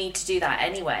people need to do that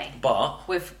anyway. But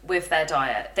with their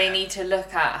diet, they need to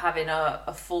look at having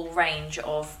a full range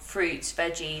of fruits,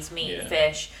 veggies, meat,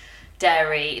 fish,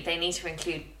 dairy. They need to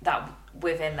include that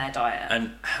within their diet.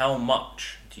 And how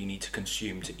much do you need to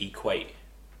consume to equate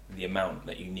the amount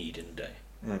that you need in a day?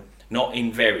 Not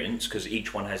in variance, because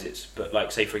each one has its, but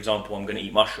like, say for example, I'm going to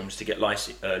eat mushrooms to get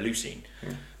leucine.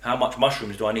 How much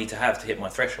mushrooms do I need to have to hit my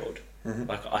threshold?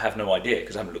 Like, I have no idea,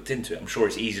 because I haven't looked into it. I'm sure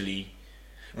it's easily,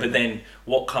 but then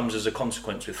what comes as a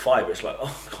consequence with fibre? It's like,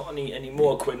 I can't eat any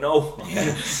more quinoa.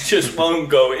 It just won't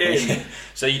go in.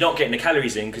 So you're not getting the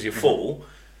calories in because you're full,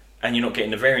 and you're not getting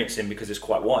the variance in because it's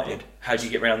quite wide. How do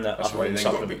you get around that? That's why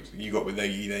you got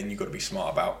to be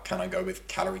smart about, can I go with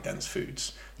calorie dense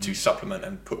foods to supplement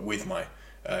and put with my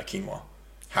quinoa?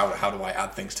 How do I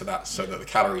add things to that so that the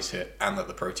calories hit and that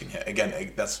the protein hit?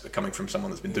 Again, that's coming from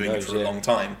someone that's been doing it for a long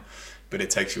time, but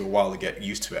it takes you a while to get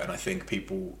used to it. And I think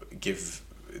people give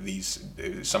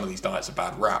some of these diets a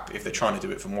bad rap if they're trying to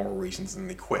do it for moral reasons, and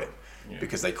they quit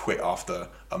because they quit after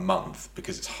a month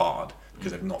because it's hard,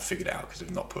 because they've not figured it out, because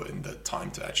they've not put in the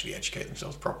time to actually educate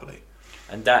themselves properly.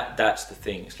 And that's the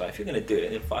thing. It's like, if you're going to do it,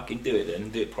 then fucking do it then.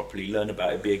 Do it properly, learn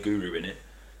about it, be a guru in it,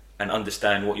 and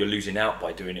understand what you're losing out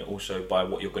by doing it, also by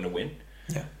what you're going to win.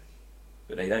 Yeah.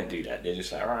 But they don't do that. They're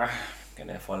just like, going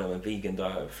to follow a vegan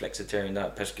diet, flexitarian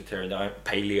diet, pescatarian diet,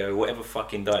 paleo, whatever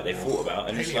fucking diet they thought about.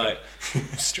 And it's like,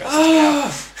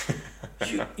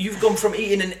 you've gone from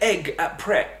eating an egg at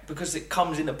prep because it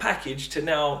comes in a package to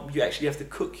now you actually have to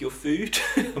cook your food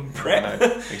and prep. No,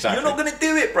 exactly. You're not going to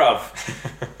do it, bruv.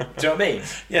 Do you know what I mean?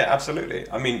 Yeah,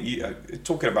 absolutely. I mean,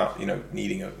 talking about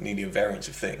needing a variance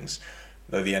of things,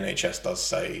 though the NHS does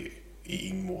say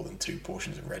eating more than 2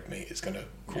 portions of red meat is going to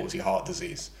cause you heart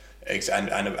disease and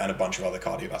a bunch of other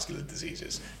cardiovascular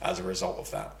diseases as a result of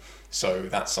that. So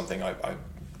that's something I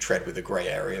tread with a grey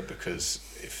area, because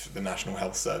if the National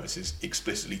Health Service is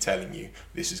explicitly telling you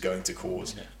this is going to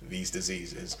cause these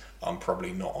diseases, I'm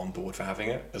probably not on board for having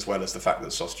it, as well as the fact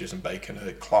that sausages and bacon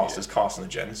are classed as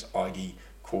carcinogens, i.e.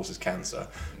 causes cancer.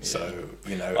 So,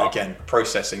 again,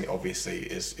 processing obviously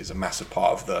is a massive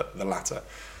part of the latter.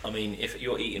 I mean, if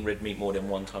you're eating red meat more than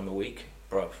 1 time a week,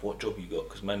 bruv, what job you got?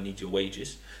 Because man needs your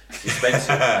wages. It's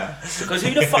expensive. Because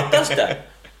who the fuck does that?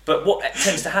 But what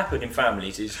tends to happen in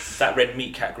families is that red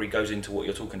meat category goes into what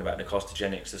you're talking about, the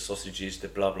carcinogenics, the sausages, the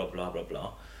blah, blah, blah, blah,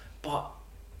 blah. But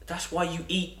That's why you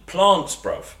eat plants,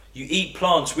 bruv. You eat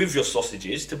plants with your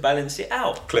sausages to balance it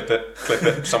out. Clip it.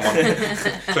 Someone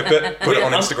clip it. Put it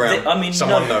on Instagram.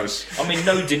 Someone knows. I'm in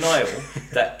no denial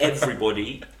that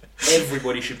everybody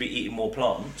should be eating more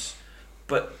plants.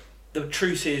 But the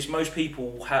truth is, most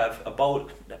people have a bowl.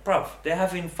 Bruv, they're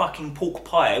having fucking pork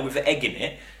pie with an egg in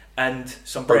it and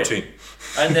some bread. Protein.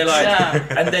 And they're like,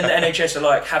 and then the NHS are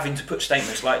like having to put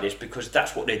statements like this because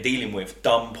that's what they're dealing with,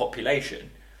 dumb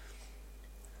population.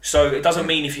 So it doesn't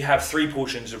mean if you have 3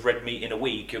 portions of red meat in a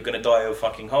week, you're going to die of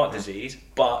fucking heart disease.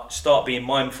 But start being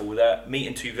mindful that meat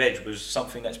and 2 veg was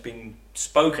something that's been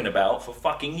spoken about for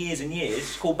fucking years and years.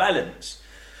 It's called balance.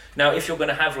 Now, if you're going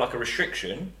to have like a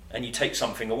restriction and you take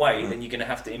something away, then you're going to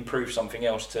have to improve something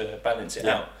else to balance it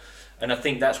out. And I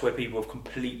think that's where people have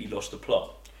completely lost the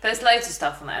plot. There's loads of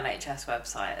stuff on the NHS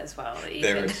website as well that you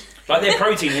can... Like their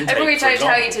protein intake, Everybody don't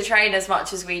tell you to train as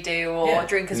much as we do or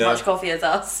drink as much coffee as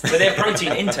us. But their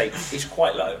protein intake is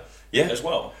quite low as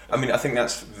well. I mean, I think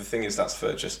that's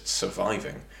for just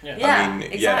surviving. Yeah,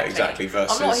 exactly.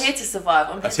 Versus, I'm not here to survive,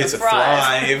 I'm here to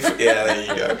thrive. Yeah, there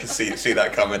you go. I can see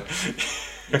that coming.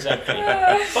 Exactly.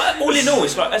 But all in all,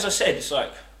 it's like, as I said, it's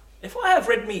like, if I have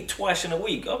red meat twice in a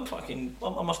week, I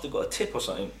must have got a tip or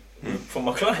something. From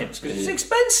my clients because it's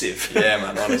expensive. Yeah,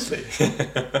 man. Honestly.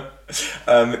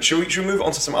 Should we move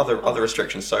on to some other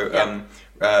restrictions? So,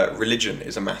 religion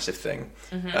is a massive thing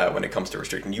when it comes to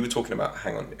restricting. You were talking about.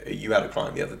 Hang on, you had a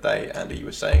client the other day, and you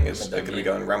were saying is going to be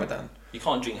going Ramadan. You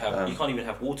can't drink. You can't even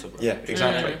have water, bro. Yeah,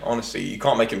 exactly. Honestly, you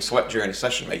can't make him sweat during a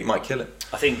session, mate. You might kill him.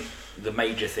 I think the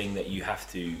major thing that you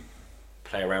have to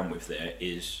play around with there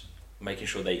is making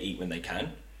sure they eat when they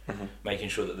can, making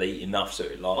sure that they eat enough so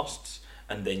it lasts.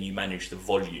 And then you manage the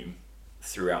volume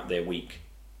throughout their week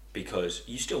because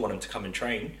you still want them to come and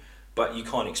train, but you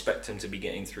can't expect them to be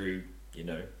getting through,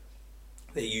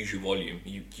 their usual volume.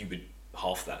 You would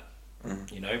half that,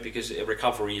 because a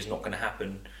recovery is not going to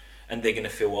happen and they're going to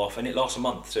feel off and it lasts a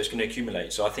month, so it's going to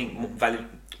accumulate. So I think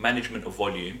management of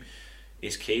volume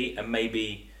is key, and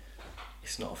maybe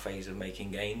it's not a phase of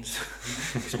making gains.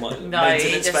 It's my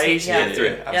maintenance phase.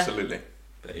 Absolutely.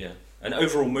 But and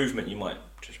overall movement you might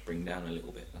just bring down a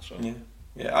little bit. That's right.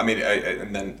 Yeah. I mean,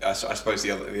 and then I suppose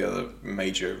the other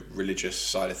major religious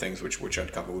side of things, which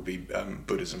I'd cover, would be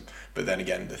Buddhism. But then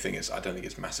again, the thing is, I don't think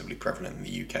it's massively prevalent in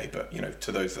the UK. But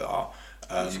to those that are,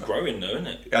 it's growing, though, isn't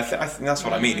it? I think that's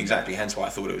what I mean exactly. Hence why I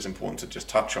thought it was important to just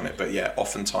touch on it. But yeah,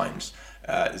 oftentimes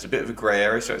there's a bit of a grey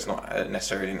area, so it's not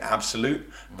necessarily an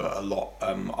absolute, but a lot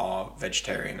are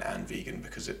vegetarian and vegan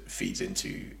because it feeds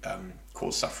into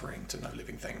cause suffering to no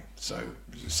living thing. So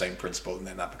same principle, and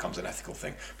then that becomes an ethical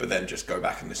thing. But then just go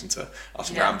back and listen to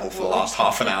us ramble for the last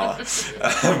half an hour.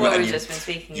 What we've just been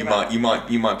speaking about. You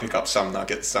might pick up some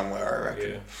nuggets somewhere, I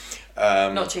reckon.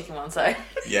 Not chicken ones though.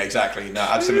 Yeah, exactly. No,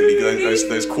 absolutely.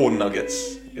 Those corn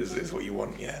nuggets is what you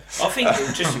want. Yeah. I think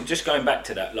just going back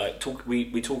to that, like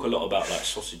we talk a lot about like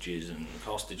sausages and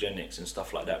carcinogenics and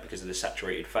stuff like that because of the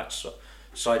saturated fats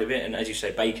side of it, and as you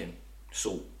say, bacon,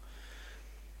 salt.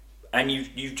 And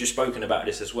you've just spoken about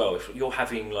this as well. If you're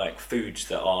having like foods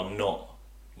that are not,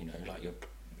 like your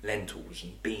lentils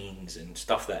and beans and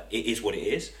stuff that it is what it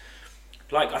is.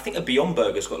 Like I think a Beyond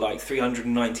Burger's got like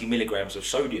 390 milligrams of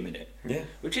sodium in it. Yeah.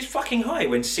 Which is fucking high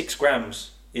when 6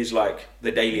 grams is like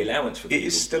the daily allowance for people. It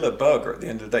is still a burger at the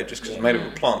end of the day. Just because it's made of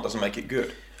a plant doesn't make it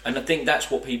good. And I think that's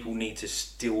what people need to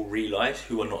still realise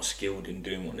who are not skilled in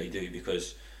doing what they do,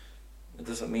 because it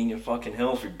doesn't mean you're fucking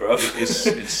healthy, bro.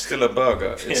 It's still a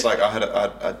burger. It's like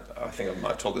I think I might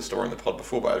have told this story in the pod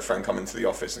before, but I had a friend come into the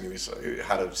office and he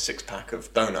had a 6-pack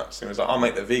of donuts and he was like, "Oh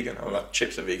mate, they're vegan." I was like,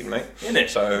 "Chips are vegan, mate." Isn't it?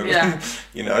 So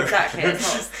exactly.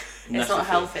 It's not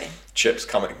healthy. Chips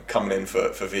coming in for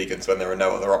vegans when there are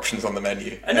no other options on the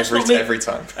menu. And every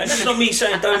time. And that's not me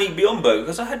saying don't eat Beyond Burger,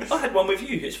 because I had one with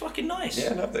you. It's fucking nice.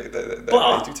 Yeah, no, they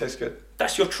do taste good.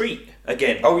 That's your treat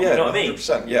again. Oh yeah, you know what I mean?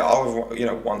 100%. Yeah, I'll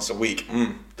have once a week.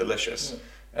 Delicious. Yeah.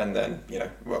 And then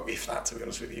well, if that, to be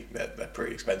honest with you, they're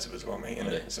pretty expensive as well, mate.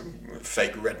 Some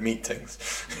fake red meat things.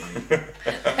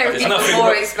 There's nothing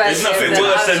worse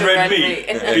than red meat.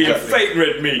 Being fake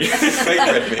red meat. Fake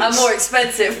red meat. And more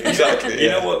expensive. Exactly. Yeah. You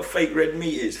know what fake red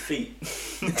meat is? Feet.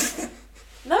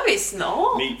 No, it's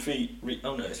not. Meat, feet.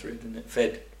 Oh no, it's red, isn't it?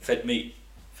 Fed meat.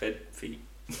 Fed feet.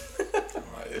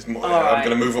 I'm going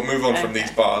to move on from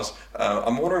these bars.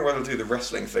 I'm wondering whether to do the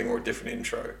wrestling thing or a different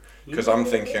intro, because I'm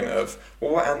thinking of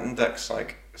what Ant and Dec's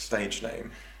like stage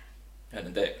name. And a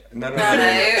dick. No.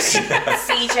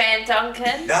 CJ and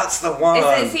Duncan. That's the one.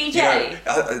 Is it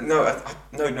CJ? No,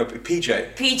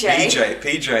 PJ.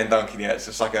 PJ and Duncan, yeah. It's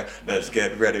just like a, let's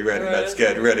get ready, let's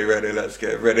get ready, let's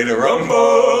get ready to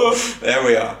rumble. There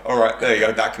we are. All right, there you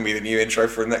go. That can be the new intro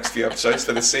for the next few episodes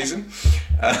for this season.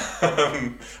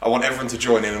 I want everyone to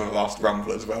join in on the last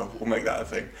rumble as well. We'll make that a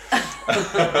thing.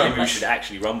 Maybe we should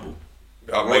actually rumble.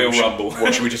 Royal Rumble.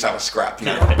 Or should we just have a scrap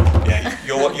now? Yeah,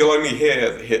 you'll only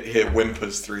hear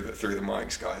whimpers through the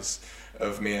mics, guys,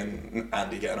 of me and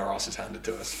Andy getting our asses handed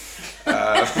to us.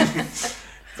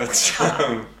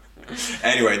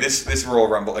 Anyway, this Royal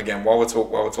Rumble again. While we're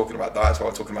talking about diets, while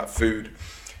we're talking about food,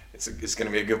 it's going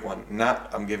to be a good one. Nat,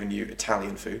 I'm giving you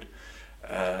Italian food.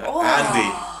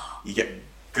 Andy, you get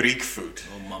Greek food.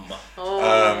 Oh, mama.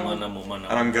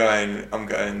 And I'm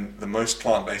going. The most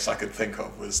plant-based I could think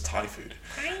of was Thai food.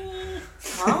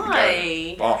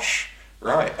 Hi. Bosh.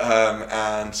 Right.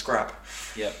 And scrap.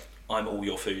 Yep. I'm all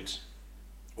your foods.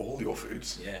 All your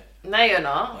foods. Yeah. No, you're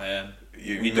not. I am.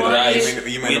 We do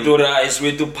rice,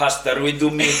 we do pasta, we do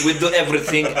meat, we do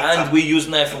everything, and we use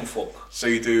knife and fork. So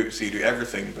you do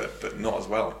everything, but not as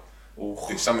well. Ooh.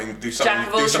 Do something Jack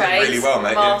of all trades, really well,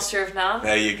 mate. master of none.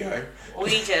 There you go.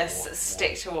 We just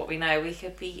stick to what we know. We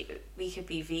could be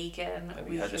vegan.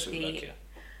 We had this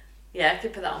Yeah, I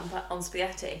could put that on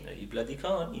spaghetti. No, you bloody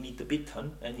can't. You need the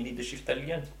biton and you need the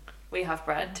shiftalian. We have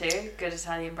bread too. Good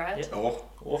Italian bread. Yeah. Oh.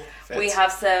 We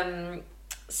have some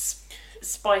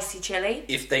spicy chili.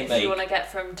 If you want to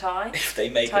get from Thai. If they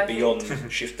make Thai a beyond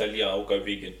shiftalian, I'll go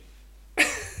vegan.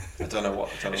 I don't know what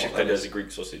that is. A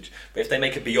Greek sausage. But if they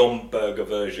make a Beyond Burger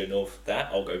version of that,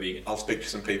 I'll go vegan. I'll speak to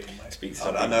some people, mate. Speak to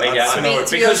some I people. know,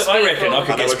 because I reckon I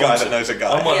could get a guy sponsored. that knows a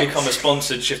guy. I might become a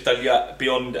sponsored shiftalian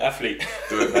Beyond athlete.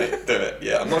 Do it, mate. Do it.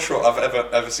 Yeah, I'm not sure I've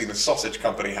ever seen a sausage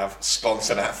company have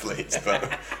sponsored athletes,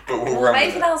 but we'll run maybe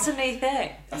with it. that's a new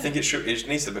thing. I think it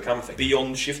needs to become a thing.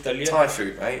 Beyond shiftalian. Thai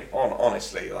food, mate.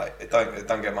 Honestly, like it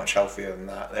don't get much healthier than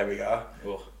that. There we go.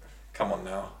 Oh. Come on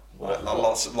now.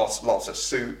 Lots of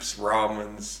soups,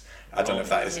 ramens. I don't know if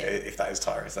that is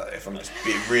Thai or if I'm just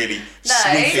being really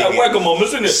sweeping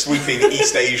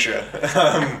East Asia.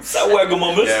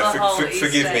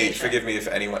 Forgive me if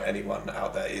anyone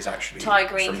out there is actually Thai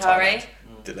green from curry. Thailand.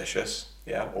 Delicious.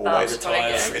 Yeah, always. It's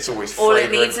always all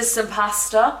fragrant. it needs is some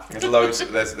pasta. There's loads.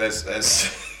 There's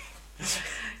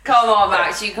Come on,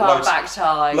 Max, you can't back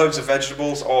Thai. Loads of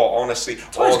vegetables, honestly.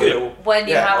 Thai's good. When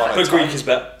you have but Greek is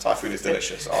better. Thai food is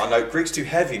delicious. Oh, no, Greek's too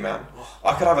heavy, man.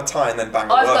 I could have a Thai and then bang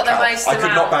a I've workout. got the most I could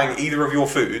not amount. bang either of your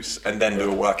foods and then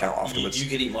do a workout afterwards. You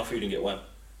could eat my food and get one.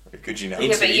 Could you now?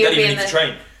 Yeah, but you don't even need to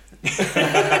train. Is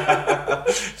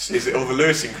it all the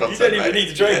Lewising content? You don't even need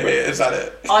to train. Is that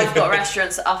it? I've got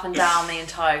restaurants up and down the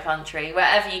entire country.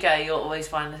 Wherever you go, you'll always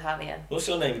find Italian. What's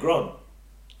your name, Gron?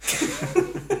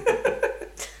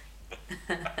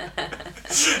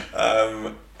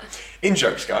 In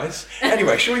jokes, guys.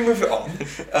 Anyway, shall we move it on?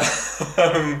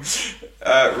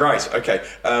 Right. Okay.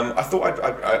 I thought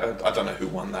I don't know who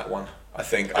won that one.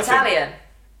 Italian.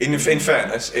 In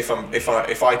fairness,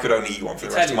 if I could only eat one for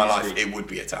the rest of my life, Greek. it would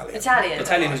be Italian.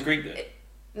 Italian is Greek, though.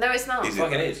 No, it's not. Is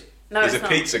Fucking it is. No, is it's a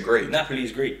not. pizza Greek? Napoli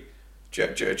is Greek. Do you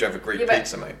have a Greek Yeah, but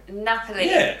pizza, mate? Napoli.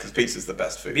 Yeah. Because pizza's the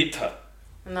best food. Pizza.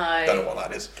 No. Don't know what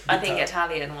that is. I think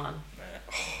Italian one.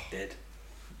 Dead.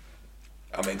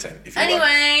 I maintain. If you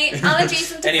Anyway,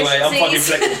 allergies and Anyway, I'm fucking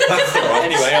deficiencies.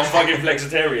 Anyway, I'm fucking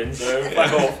flexitarian, so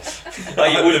fuck off.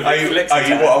 I eat all of it. I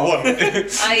eat what I want.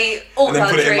 I eat all and then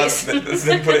countries.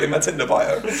 then put it in my Tinder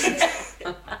bio.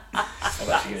 I'm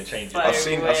actually going to change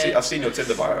it. I've seen your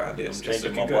Tinder bio, Andy. I'm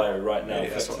changing my bio right now. Yeah,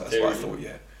 that's what I thought.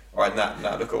 Yeah. All right, now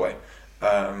look away.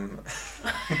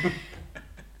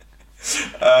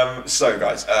 So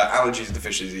guys, allergies and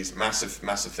deficiencies,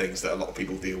 massive things that a lot of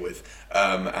people deal with,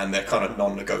 and they're kind of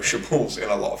non-negotiables in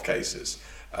a lot of cases.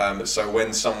 So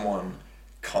when someone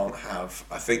can't have,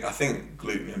 I think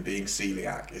gluten and being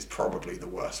celiac is probably the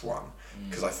worst one,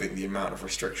 because I think the amount of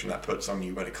restriction that puts on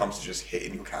you when it comes to just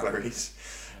hitting your calories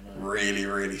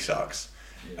really sucks.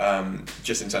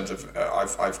 Just in terms of,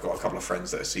 I've got a couple of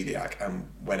friends that are celiac, and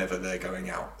whenever they're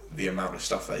going out, the amount of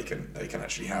stuff they can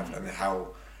actually have and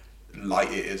how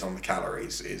light it is on the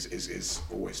calories is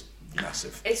always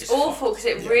massive. It's awful because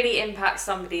it really impacts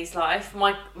somebody's life.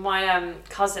 My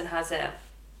cousin has it,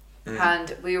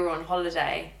 and we were on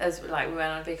holiday we went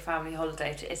on a big family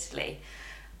holiday to Italy,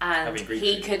 and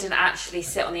he couldn't actually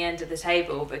sit on the end of the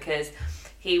table because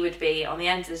he would be on the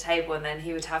end of the table and then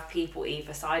he would have people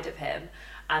either side of him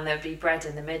and there would be bread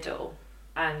in the middle.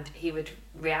 and he would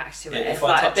react to Yeah, it. if If I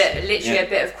like touched a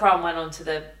bit of crumb went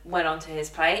onto his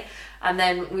plate, and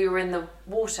then we were in the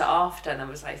water after, and there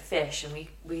was like fish, and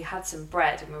we had some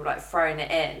bread, and we were like throwing it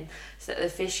in so that the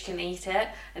fish can eat it,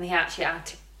 and he actually had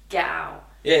to get out.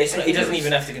 Yeah, he doesn't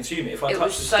even have to consume it. If I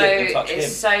touch the stick and touch him,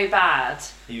 it's so bad,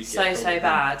 so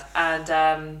bad,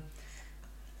 and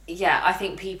I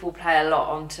think people play a lot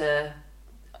onto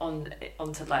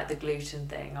like the gluten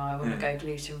thing. I want to go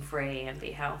gluten free and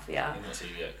be healthier. You're not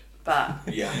celiac. But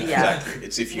yeah, exactly.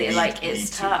 It's if you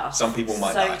it's tough. Some people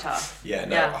might so die. Tough. Yeah,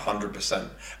 no, 100%.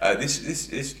 This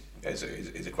is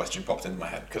a question popped into my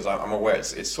head because I'm aware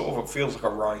it sort of feels like a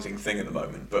rising thing at the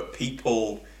moment. But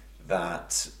people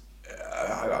that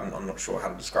I'm not sure how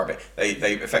to describe it.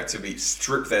 They effectively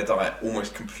strip their diet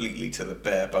almost completely to the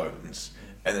bare bones,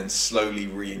 and then slowly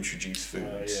reintroduce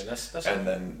foods, that's and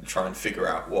then try and figure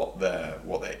out what they're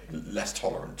less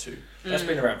tolerant to. That's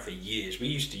been around for years. We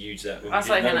used to use that when That's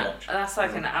we didn't like know much. That's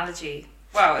like an allergy.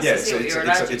 Well, it's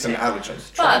an allergen.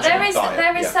 But there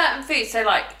is certain foods. So,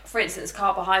 like for instance,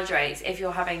 carbohydrates. If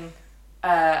you're having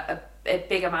a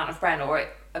big amount of bread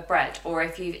or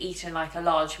if you've eaten like a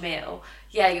large meal,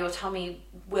 your tummy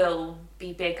will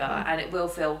be bigger and it will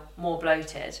feel more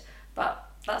bloated. But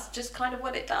that's just kind of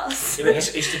what it does. Yeah, but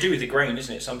it's to do with the grain,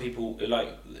 isn't it? Some people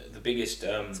like the biggest.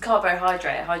 It's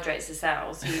carbohydrate. It hydrates the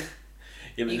cells.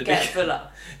 You get fuller.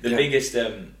 The biggest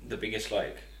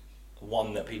like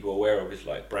one that people are aware of is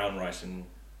like brown rice and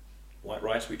white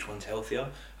rice. Which one's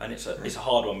healthier? And it's a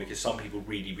hard one because some people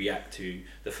really react to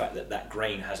the fact that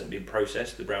grain hasn't been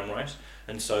processed, the brown rice,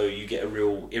 and so you get a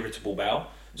real irritable bowel.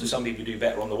 So some people do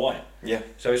better on the white. Yeah.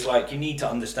 So it's like you need to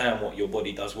understand what your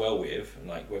body does well with, and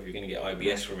like whether you're going to get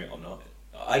IBS from it or not.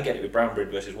 I get it with brown bread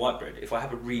versus white bread. If I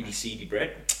have a really seedy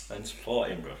bread, then it's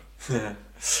farting, bro. Yeah.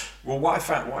 Well, what I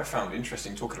found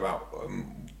interesting talking about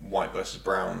white versus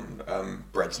brown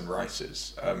breads and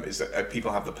rices is that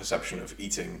people have the perception of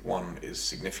eating one is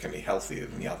significantly healthier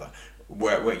than the other.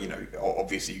 Where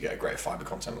obviously you get a greater fibre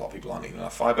content. A lot of people aren't eating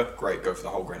enough fibre. Great, go for the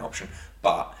whole grain option.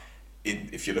 But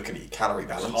if you're looking at your calorie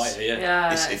balance, it's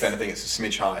higher, if anything, it's a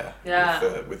smidge higher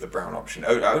with the brown option.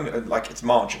 Like it's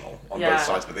marginal on both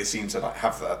sides, but they seem to like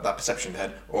have that perception in their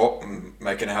head. I'm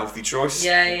making a healthy choice.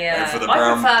 Go for the I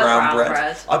brown prefer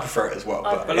bread. I prefer it as well,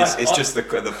 but it's just the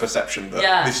perception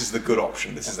that this is the good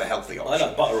option. This is the healthy option. I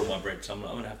like butter on my bread, so I'm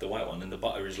going to have the white one, and the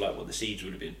butter is like what the seeds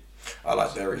would have been. I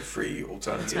like dairy-free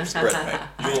alternatives to bread, mate.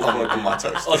 on my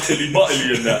toast. Utterly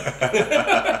butterly in that.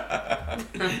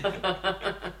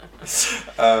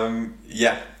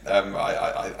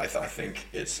 I think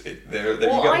you get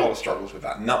a lot of struggles with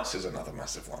that. Nuts is another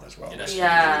massive one as well.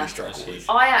 Yeah. Really struggle with.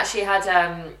 I actually had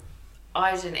an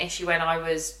issue when I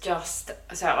was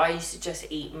I used to just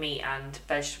eat meat and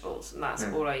vegetables, and that's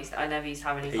all I never used to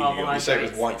have any carbohydrates. You say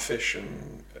it was white fish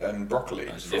and broccoli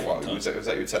for a while. Was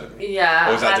that you were telling me? Yeah,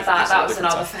 or was I had that. That was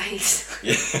another time? phase.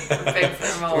 Yeah. Big for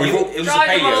them all. It was a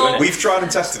paleo, wasn't it? We've tried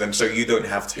and tested them, so you don't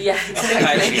have to. Yeah,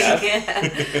 exactly.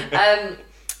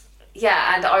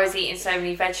 And I was eating so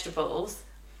many vegetables,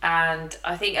 and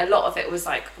I think a lot of it was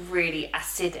like really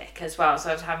acidic as well.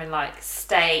 So I was having like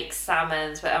steaks,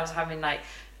 salmons, but I was having like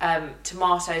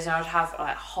tomatoes, and I would have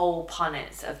like whole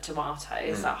punnets of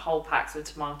tomatoes, like whole packs of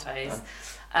tomatoes,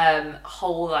 a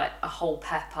whole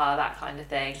pepper, that kind of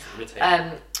thing.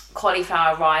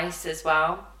 Cauliflower rice as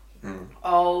well.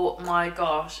 Oh my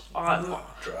gosh,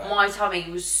 my tummy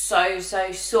was so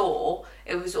sore.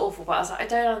 It was awful, but I was like, I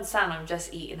don't understand, I'm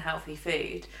just eating healthy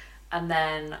food. And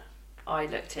then I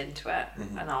looked into it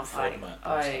and I was like,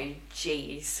 oh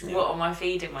jeez, what am I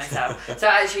feeding myself? So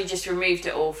I actually just removed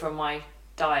it all from my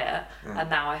diet, and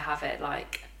now I have it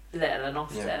like little and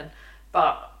often.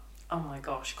 But oh my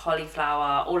gosh,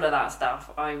 cauliflower, all of that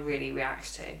stuff, I really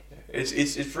react to.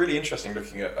 It's really interesting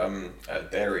looking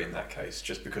at dairy in that case,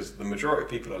 just because the majority of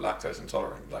people are lactose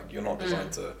intolerant. Like, you're not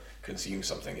designed to consume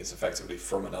something. It's effectively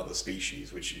from another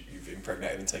species, which you've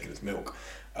impregnated and taken as milk.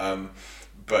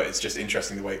 But it's just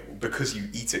interesting the way, because you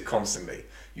eat it constantly,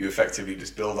 you effectively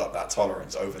just build up that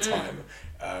tolerance over time.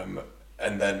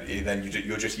 And then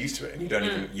you're just used to it, and you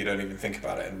don't even think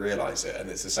about it and realize it. And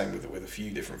it's the same with a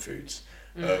few different foods.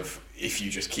 Of if you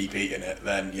just keep eating it,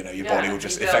 then your body will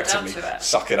just effectively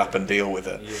suck it up and deal with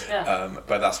it.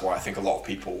 But that's why I think a lot of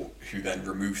people who then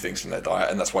remove things from their diet,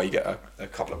 and that's why you get a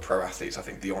couple of pro athletes. I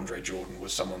think DeAndre Jordan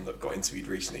was someone that got interviewed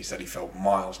recently. He said he felt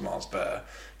miles better.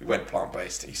 He went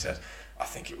plant-based, and he said, I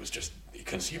think it was just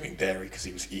consuming dairy because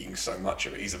he was eating so much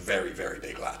of it. He's a very, very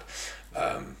big lad.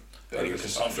 And he was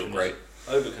just, I feel great.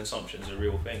 Overconsumption is a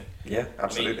real thing. Yeah,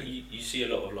 absolutely. I mean, you see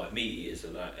a lot of like meat eaters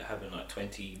that like having like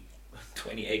 20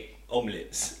 egg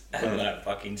omelettes and like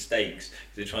fucking steaks.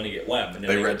 They're trying to get wham. And then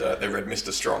They read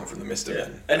Mr. Strong from the Mr.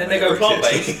 Men. And then they go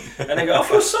plant-based, and they go, I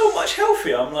feel so much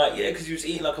healthier. I'm like, yeah, because you was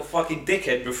eating like a fucking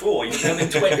dickhead before. You know,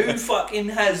 who fucking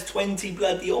has 20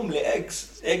 bloody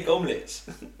egg omelettes?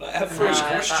 Like, have three.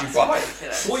 How much do you buy?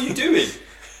 What are you doing?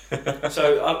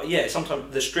 So yeah,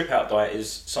 sometimes the strip out diet is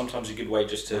sometimes a good way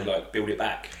just to like build it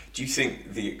back. Do you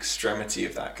think the extremity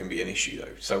of that can be an issue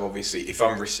though? So obviously, if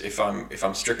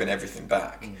I'm stripping everything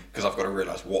back because I've got to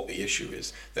realise what the issue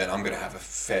is, then I'm going to have a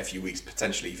fair few weeks,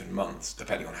 potentially even months,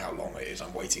 depending on how long it is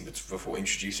I'm waiting before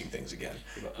introducing things again,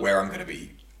 where I'm going to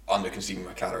be under consuming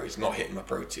my calories, not hitting my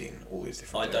protein, all these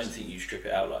different I things. don't think you strip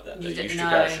it out like that. You strip it no,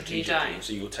 out you strategically. don't.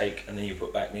 So you'll take and then you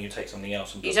put back, and then you take something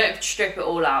else. And You don't strip it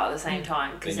all out at the same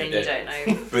time because Then then you you don't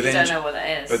know. But You then don't do- know what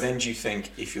that is. But then do you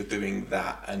think if you're doing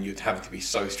that and you'd have to be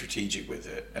so strategic with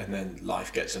it, and then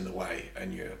life gets in the way,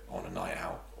 and you're on a night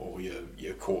out, or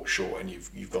you're caught short, and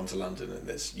you've gone to London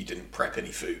and you didn't prep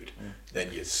any food,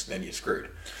 then you're screwed.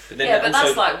 But then yeah, but also,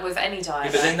 that's like with any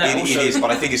diet. but then that It also, is,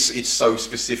 but I think it's so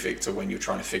specific to when you're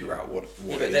trying to figure out what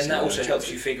yeah, it but is. then that you also want helps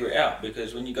to you do. figure it out,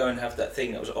 because when you go and have that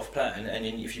thing that was off plan, and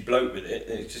then if you bloat with it,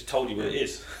 then it just told you what it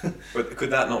is. But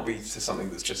could that not be to something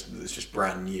that's just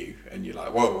brand new, and you're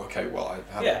like, whoa, okay, well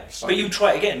I have. Yeah, but you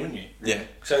try it again, wouldn't you? Yeah.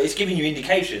 So it's giving you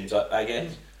indications, I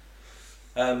guess.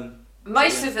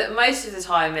 Most of the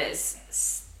time,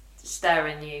 it's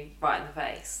staring you right in the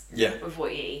face Yeah. with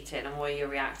what you're eating and what you're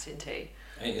reacting to.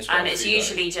 I think that's what And I it's feel like.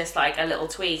 usually just like a little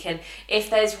tweak. And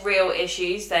if there's real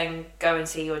issues, then go and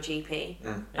see your GP,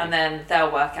 and then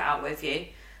they'll work it out with you.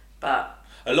 But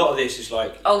a lot of this is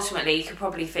like, ultimately, you could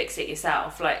probably fix it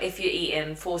yourself. Like if you're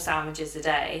eating 4 sandwiches a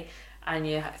day and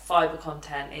your fibre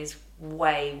content is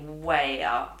way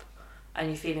up, and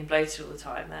you're feeling bloated all the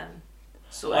time, then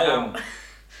sort it out.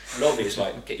 a lot of it is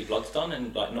like get your bloods done,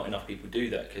 and like not enough people do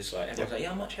that, because like everyone's like,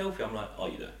 yeah, I'm much healthier. I'm like, are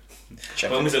you though?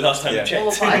 Check When it. was the last time Yeah. you checked?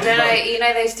 Or, but I don't know. You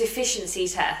know those deficiency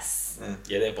tests.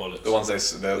 Yeah, they're bollocks. The ones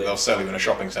they'll sell you in a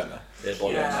shopping centre. They're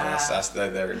bollocks. Yeah.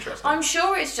 They're interesting. I'm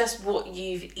sure it's just what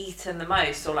you've eaten the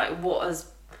most, or like what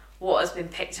has been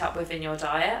picked up within your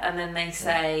diet, and then they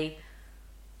say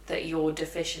that you're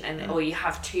deficient in, or you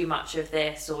have too much of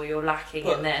this, or you're lacking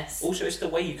in this. Also, it's the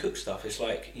way you cook stuff. It's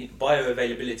like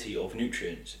bioavailability of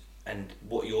nutrients, and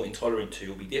what you're intolerant to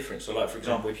will be different. So, like for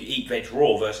example, if you eat veg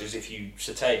raw versus if you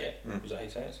saute it, is that how you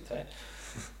say it? Saute it?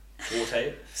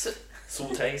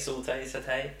 Saute it?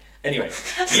 Saute. Anyway,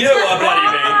 you know what I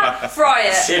bloody mean. Fry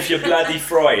it. If you bloody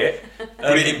fry it,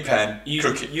 Put it in pan,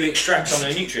 cook it. You extract some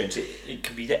of the nutrients. It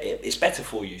could be it's better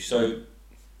for you. So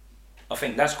I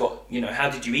think that's got, how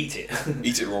did you eat it?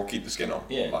 Eat it raw, keep the skin on.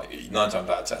 Yeah. Like 9 times out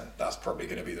of 10, that's probably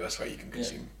going to be the best way you can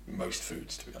consume most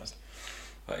foods, to be honest.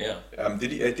 But yeah.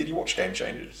 Did you watch Game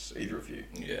Changers? Either of you?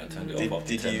 Yeah, I turned it off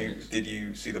after 10 minutes. Did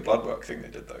you see the blood work thing they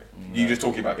did though? No. You just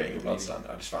talking about getting your blood done.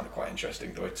 I just found it quite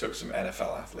interesting. They took some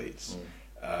NFL athletes,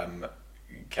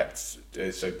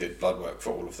 did blood work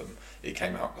for all of them. It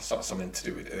came out something to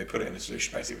do with, they put it in a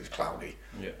solution. Basically, it was cloudy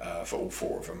for all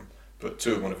 4 of them. But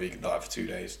 2 of them on a vegan diet for 2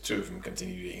 days. 2 of them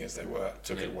continued eating as they were,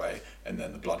 took it away, and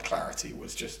then the blood clarity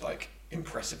was just like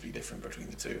impressively different between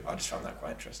the 2. I just found that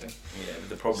quite interesting. Yeah, but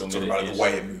the problem Talking with about it is, the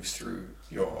way it moves through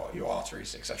your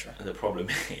arteries, etc. the problem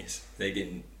is they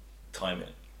didn't time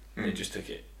it. They just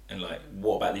took it. And like,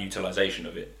 what about the utilisation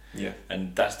of it? Yeah.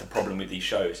 And that's the problem with these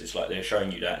shows. It's like they're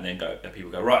showing you that, and then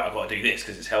people go, right, I've got to do this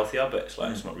because it's healthier, but it's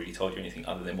like it's not really told you anything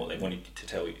other than what they wanted to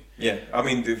tell you. Yeah, I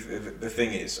mean the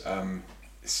thing is,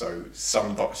 so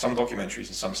some documentaries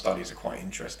and some studies are quite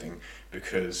interesting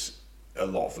because a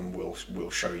lot of them will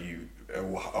show you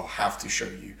or have to show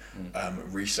you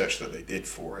research that they did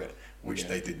for it, which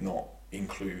they did not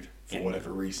include for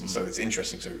whatever reason. So it's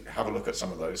interesting. So have a look at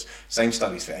some of those. Same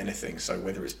studies for anything. So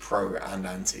whether it's pro and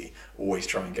anti, always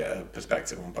try and get a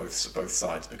perspective on both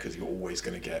sides, because you're always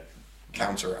going to get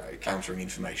countering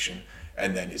information,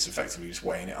 and then it's effectively just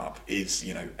weighing it up. Is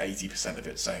 80% of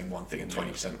it saying one thing and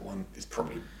 20% one is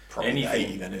probably Anything,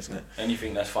 80 then, isn't it?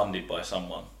 Anything that's funded by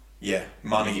someone. Yeah,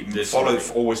 money.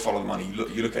 Always follow the money.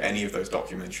 You look at any of those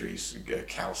documentaries,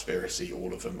 Cowspiracy,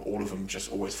 all of them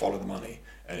just always follow the money,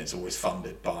 and it's always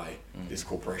funded by this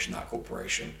corporation, that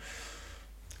corporation.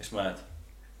 It's mad,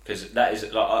 because that is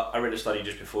like I read a study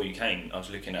just before you came. I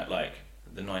was looking at like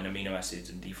the 9 amino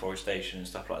acids and deforestation and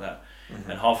stuff like that,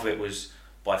 and half of it was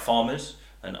by farmers,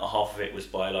 and half of it was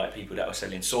by like people that were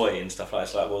selling soy and stuff like that.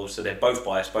 It's like, well, so they're both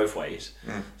biased both ways.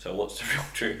 So what's the real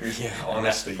truth? Yeah,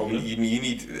 honestly, you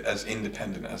need as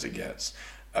independent as it gets.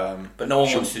 But no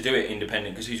one wants to do it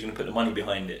independent, because who's going to put the money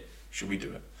behind it? Should we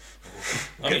do it?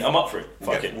 I mean, I'm up for it.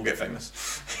 We'll get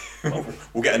famous.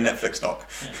 We'll get a Netflix doc.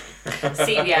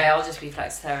 CBA, I'll just be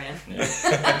flexitarian. Yeah.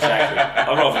 Exactly.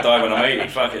 I'd rather die when I'm 80.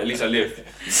 Fuck it, at least I live.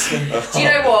 Do you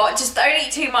know what? Just don't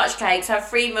eat too much cakes. Have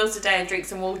 3 meals a day and drink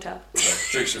some water.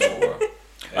 Drink some water.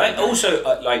 I also,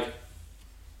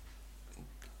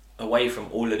 away from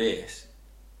all of this,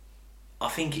 I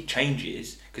think it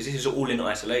changes, because this is all in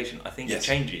isolation. I think it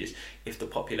changes if the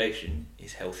population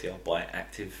is healthier by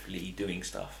actively doing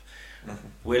stuff.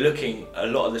 We're looking, a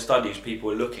lot of the studies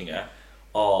people are looking at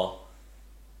are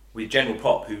with general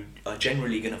pop, who are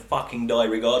generally going to fucking die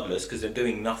regardless because they're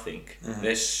doing nothing.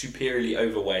 They're superiorly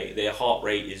overweight, their heart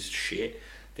rate is shit,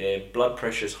 their blood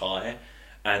pressure's high,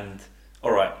 and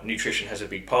alright, nutrition has a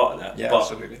big part of that, but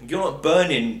absolutely. You're not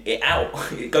burning it out.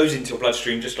 It goes into your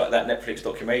bloodstream just like that Netflix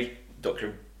documentary,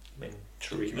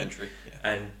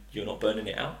 and you're not burning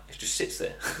it out. It just sits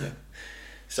there.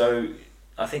 So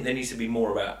I think there needs to be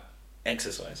more about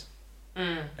exercise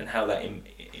and how that.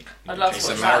 I'd love to It's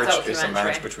watch a that marriage. It's a documentary.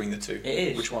 marriage between the two. It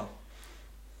is. Which one?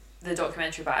 The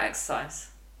documentary about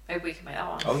exercise. Maybe we can make that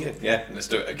one. Oh yeah. Let's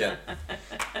do it again.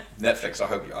 Netflix. I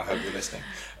hope you're listening.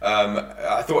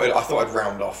 I thought I'd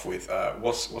round off with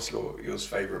what's your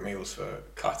favourite meals for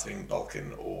cutting,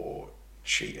 bulking, or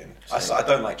cheating? I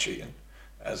don't like cheating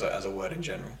as a word in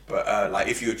general, but like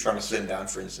if you're trying to slim down,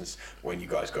 for instance, when you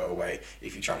guys go away,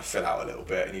 if you're trying to fill out a little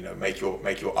bit and make your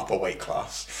upper weight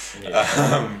class,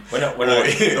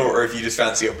 or if you just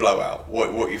fancy a blowout, what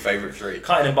are your favourite 3?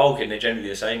 Cutting and bulking, they're generally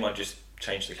the same. I just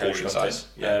change the calorie Portion content. size.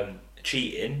 Yeah.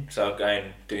 Cheating, so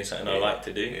going doing something I like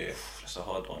to do. Yeah. That's a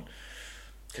hard one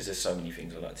because there's so many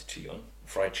things I like to cheat on.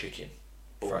 Fried chicken.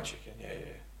 Fried chicken. Yeah.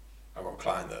 I've got a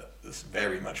client that's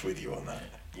very much with you on that.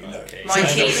 Okay.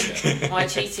 My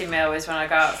cheating meal is when I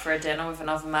go out for a dinner with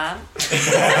another man.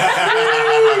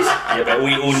 Yeah, but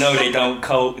we all know they don't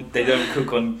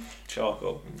cook on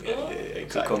charcoal. Yeah,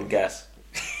 exactly. Cook on gas.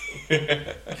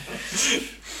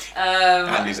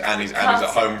 Andy's at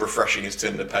home refreshing his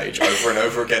Tinder page over and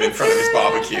over again in front of his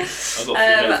barbecue. I've got 3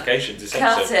 notifications this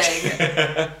episode.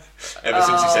 Cutting. Ever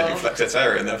since you said you're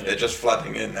flexitarian, they're just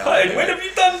flooding in now. Cutting, when have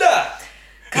you done that?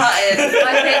 Cutting.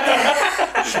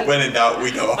 I think. When in doubt,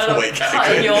 we go off the weight category.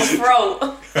 Cutting your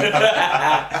throat.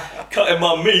 Cutting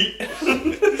my meat.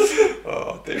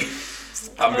 Oh dear.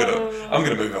 I'm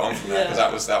gonna move it on from there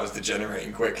because that was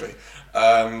degenerating quickly.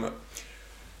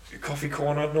 Coffee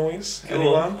corner noise.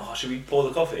 Anyone? Oh, should we pour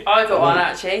the coffee? I got one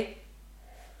actually.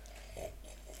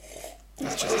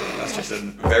 That's just a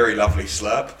very lovely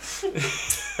slurp.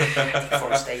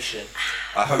 Deforestation.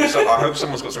 I hope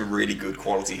someone's got some really good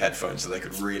quality headphones so they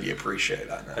could really appreciate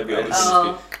that now.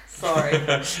 Sorry.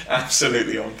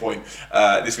 Absolutely on point.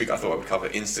 This week I thought I would cover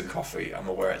instant coffee. I'm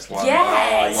aware it's one.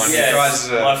 Yes.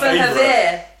 My For her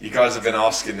beer. You guys have been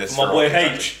asking this. My boy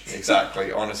H.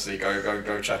 Exactly. Honestly,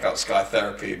 go check out Sky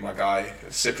Therapy. My guy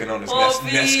sipping on his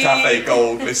Nescafe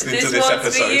Gold, listening to this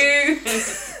episode. For you.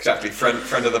 Exactly.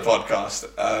 Friend of the podcast.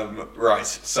 Right.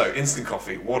 So instant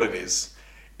coffee. What it is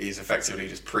effectively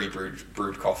just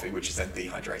pre-brewed coffee, which is then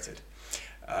dehydrated.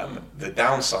 The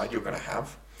downside you're going to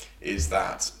have is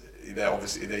that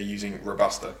they're using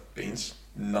Robusta beans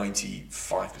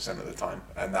 95% of the time,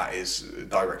 and that is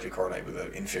directly correlated with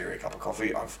an inferior cup of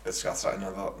coffee. I've discussed that in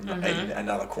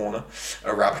another corner.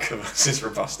 Arabica versus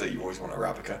Robusta, you always want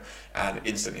Arabica, and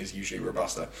instant is usually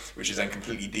Robusta, which is then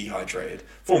completely dehydrated,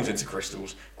 forms into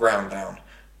crystals, ground down,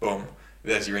 boom,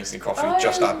 there's your instant coffee.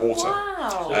 Just add water.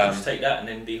 Wow. So just take that and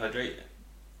then dehydrate it.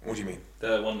 What do you mean?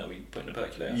 The one that we put in the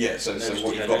percolator. Yeah, so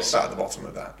what you've got sat at the bottom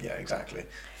of that. Yeah, exactly.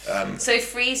 So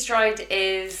freeze-dried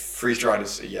is... Freeze-dried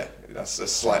is, that's a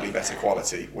slightly better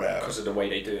quality where... Because of the way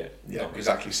they do it. Yeah,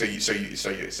 exactly. So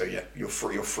you're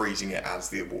freezing it as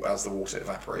the water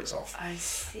evaporates off. I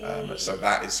see. So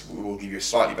will give you a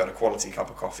slightly better quality cup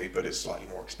of coffee, but it's slightly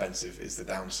more expensive is the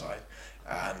downside.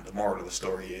 And the moral of the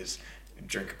story is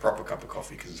drink a proper cup of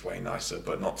coffee because it's way nicer,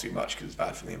 but not too much because it's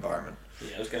bad for the environment.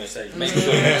 Yeah, I was going to say, make sure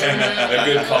you drink a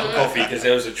good cup of coffee because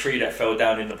there was a tree that fell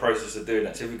down in the process of doing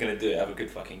that. So if we're going to do it, have a good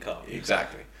fucking cup.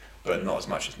 Exactly. But not as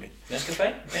much as me.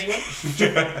 Nescafe? Anyone?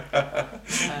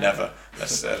 Never.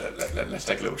 Let's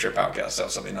take a little trip out, get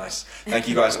ourselves something nice. Thank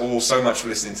you guys all so much for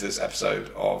listening to this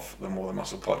episode of the More Than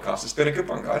Muscle podcast. It's been a good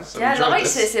one, guys. I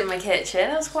liked this in my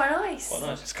kitchen. That was quite nice. Quite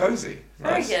nice. It's cosy.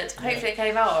 Very good. Hopefully it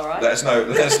came out alright. Let us know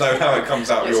how it comes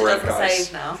out your end, guys.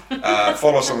 Save now.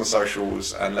 Follow us on the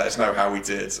socials and let us know how we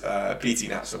did. PT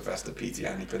Nat Sylvester, PT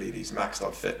Andy Palides,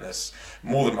 Max.Fitness,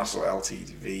 More Than Muscle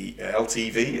LTD.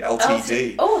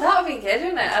 Oh, that would be good,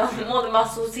 wouldn't it? More Than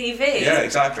Muscle TV. Yeah,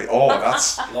 exactly. Oh,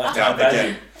 that's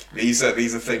again. These are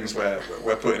things where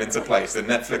we're putting into place. The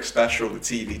Netflix special, the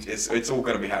TV, it's all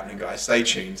going to be happening, guys. Stay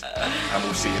tuned, and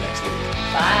we'll see you next week.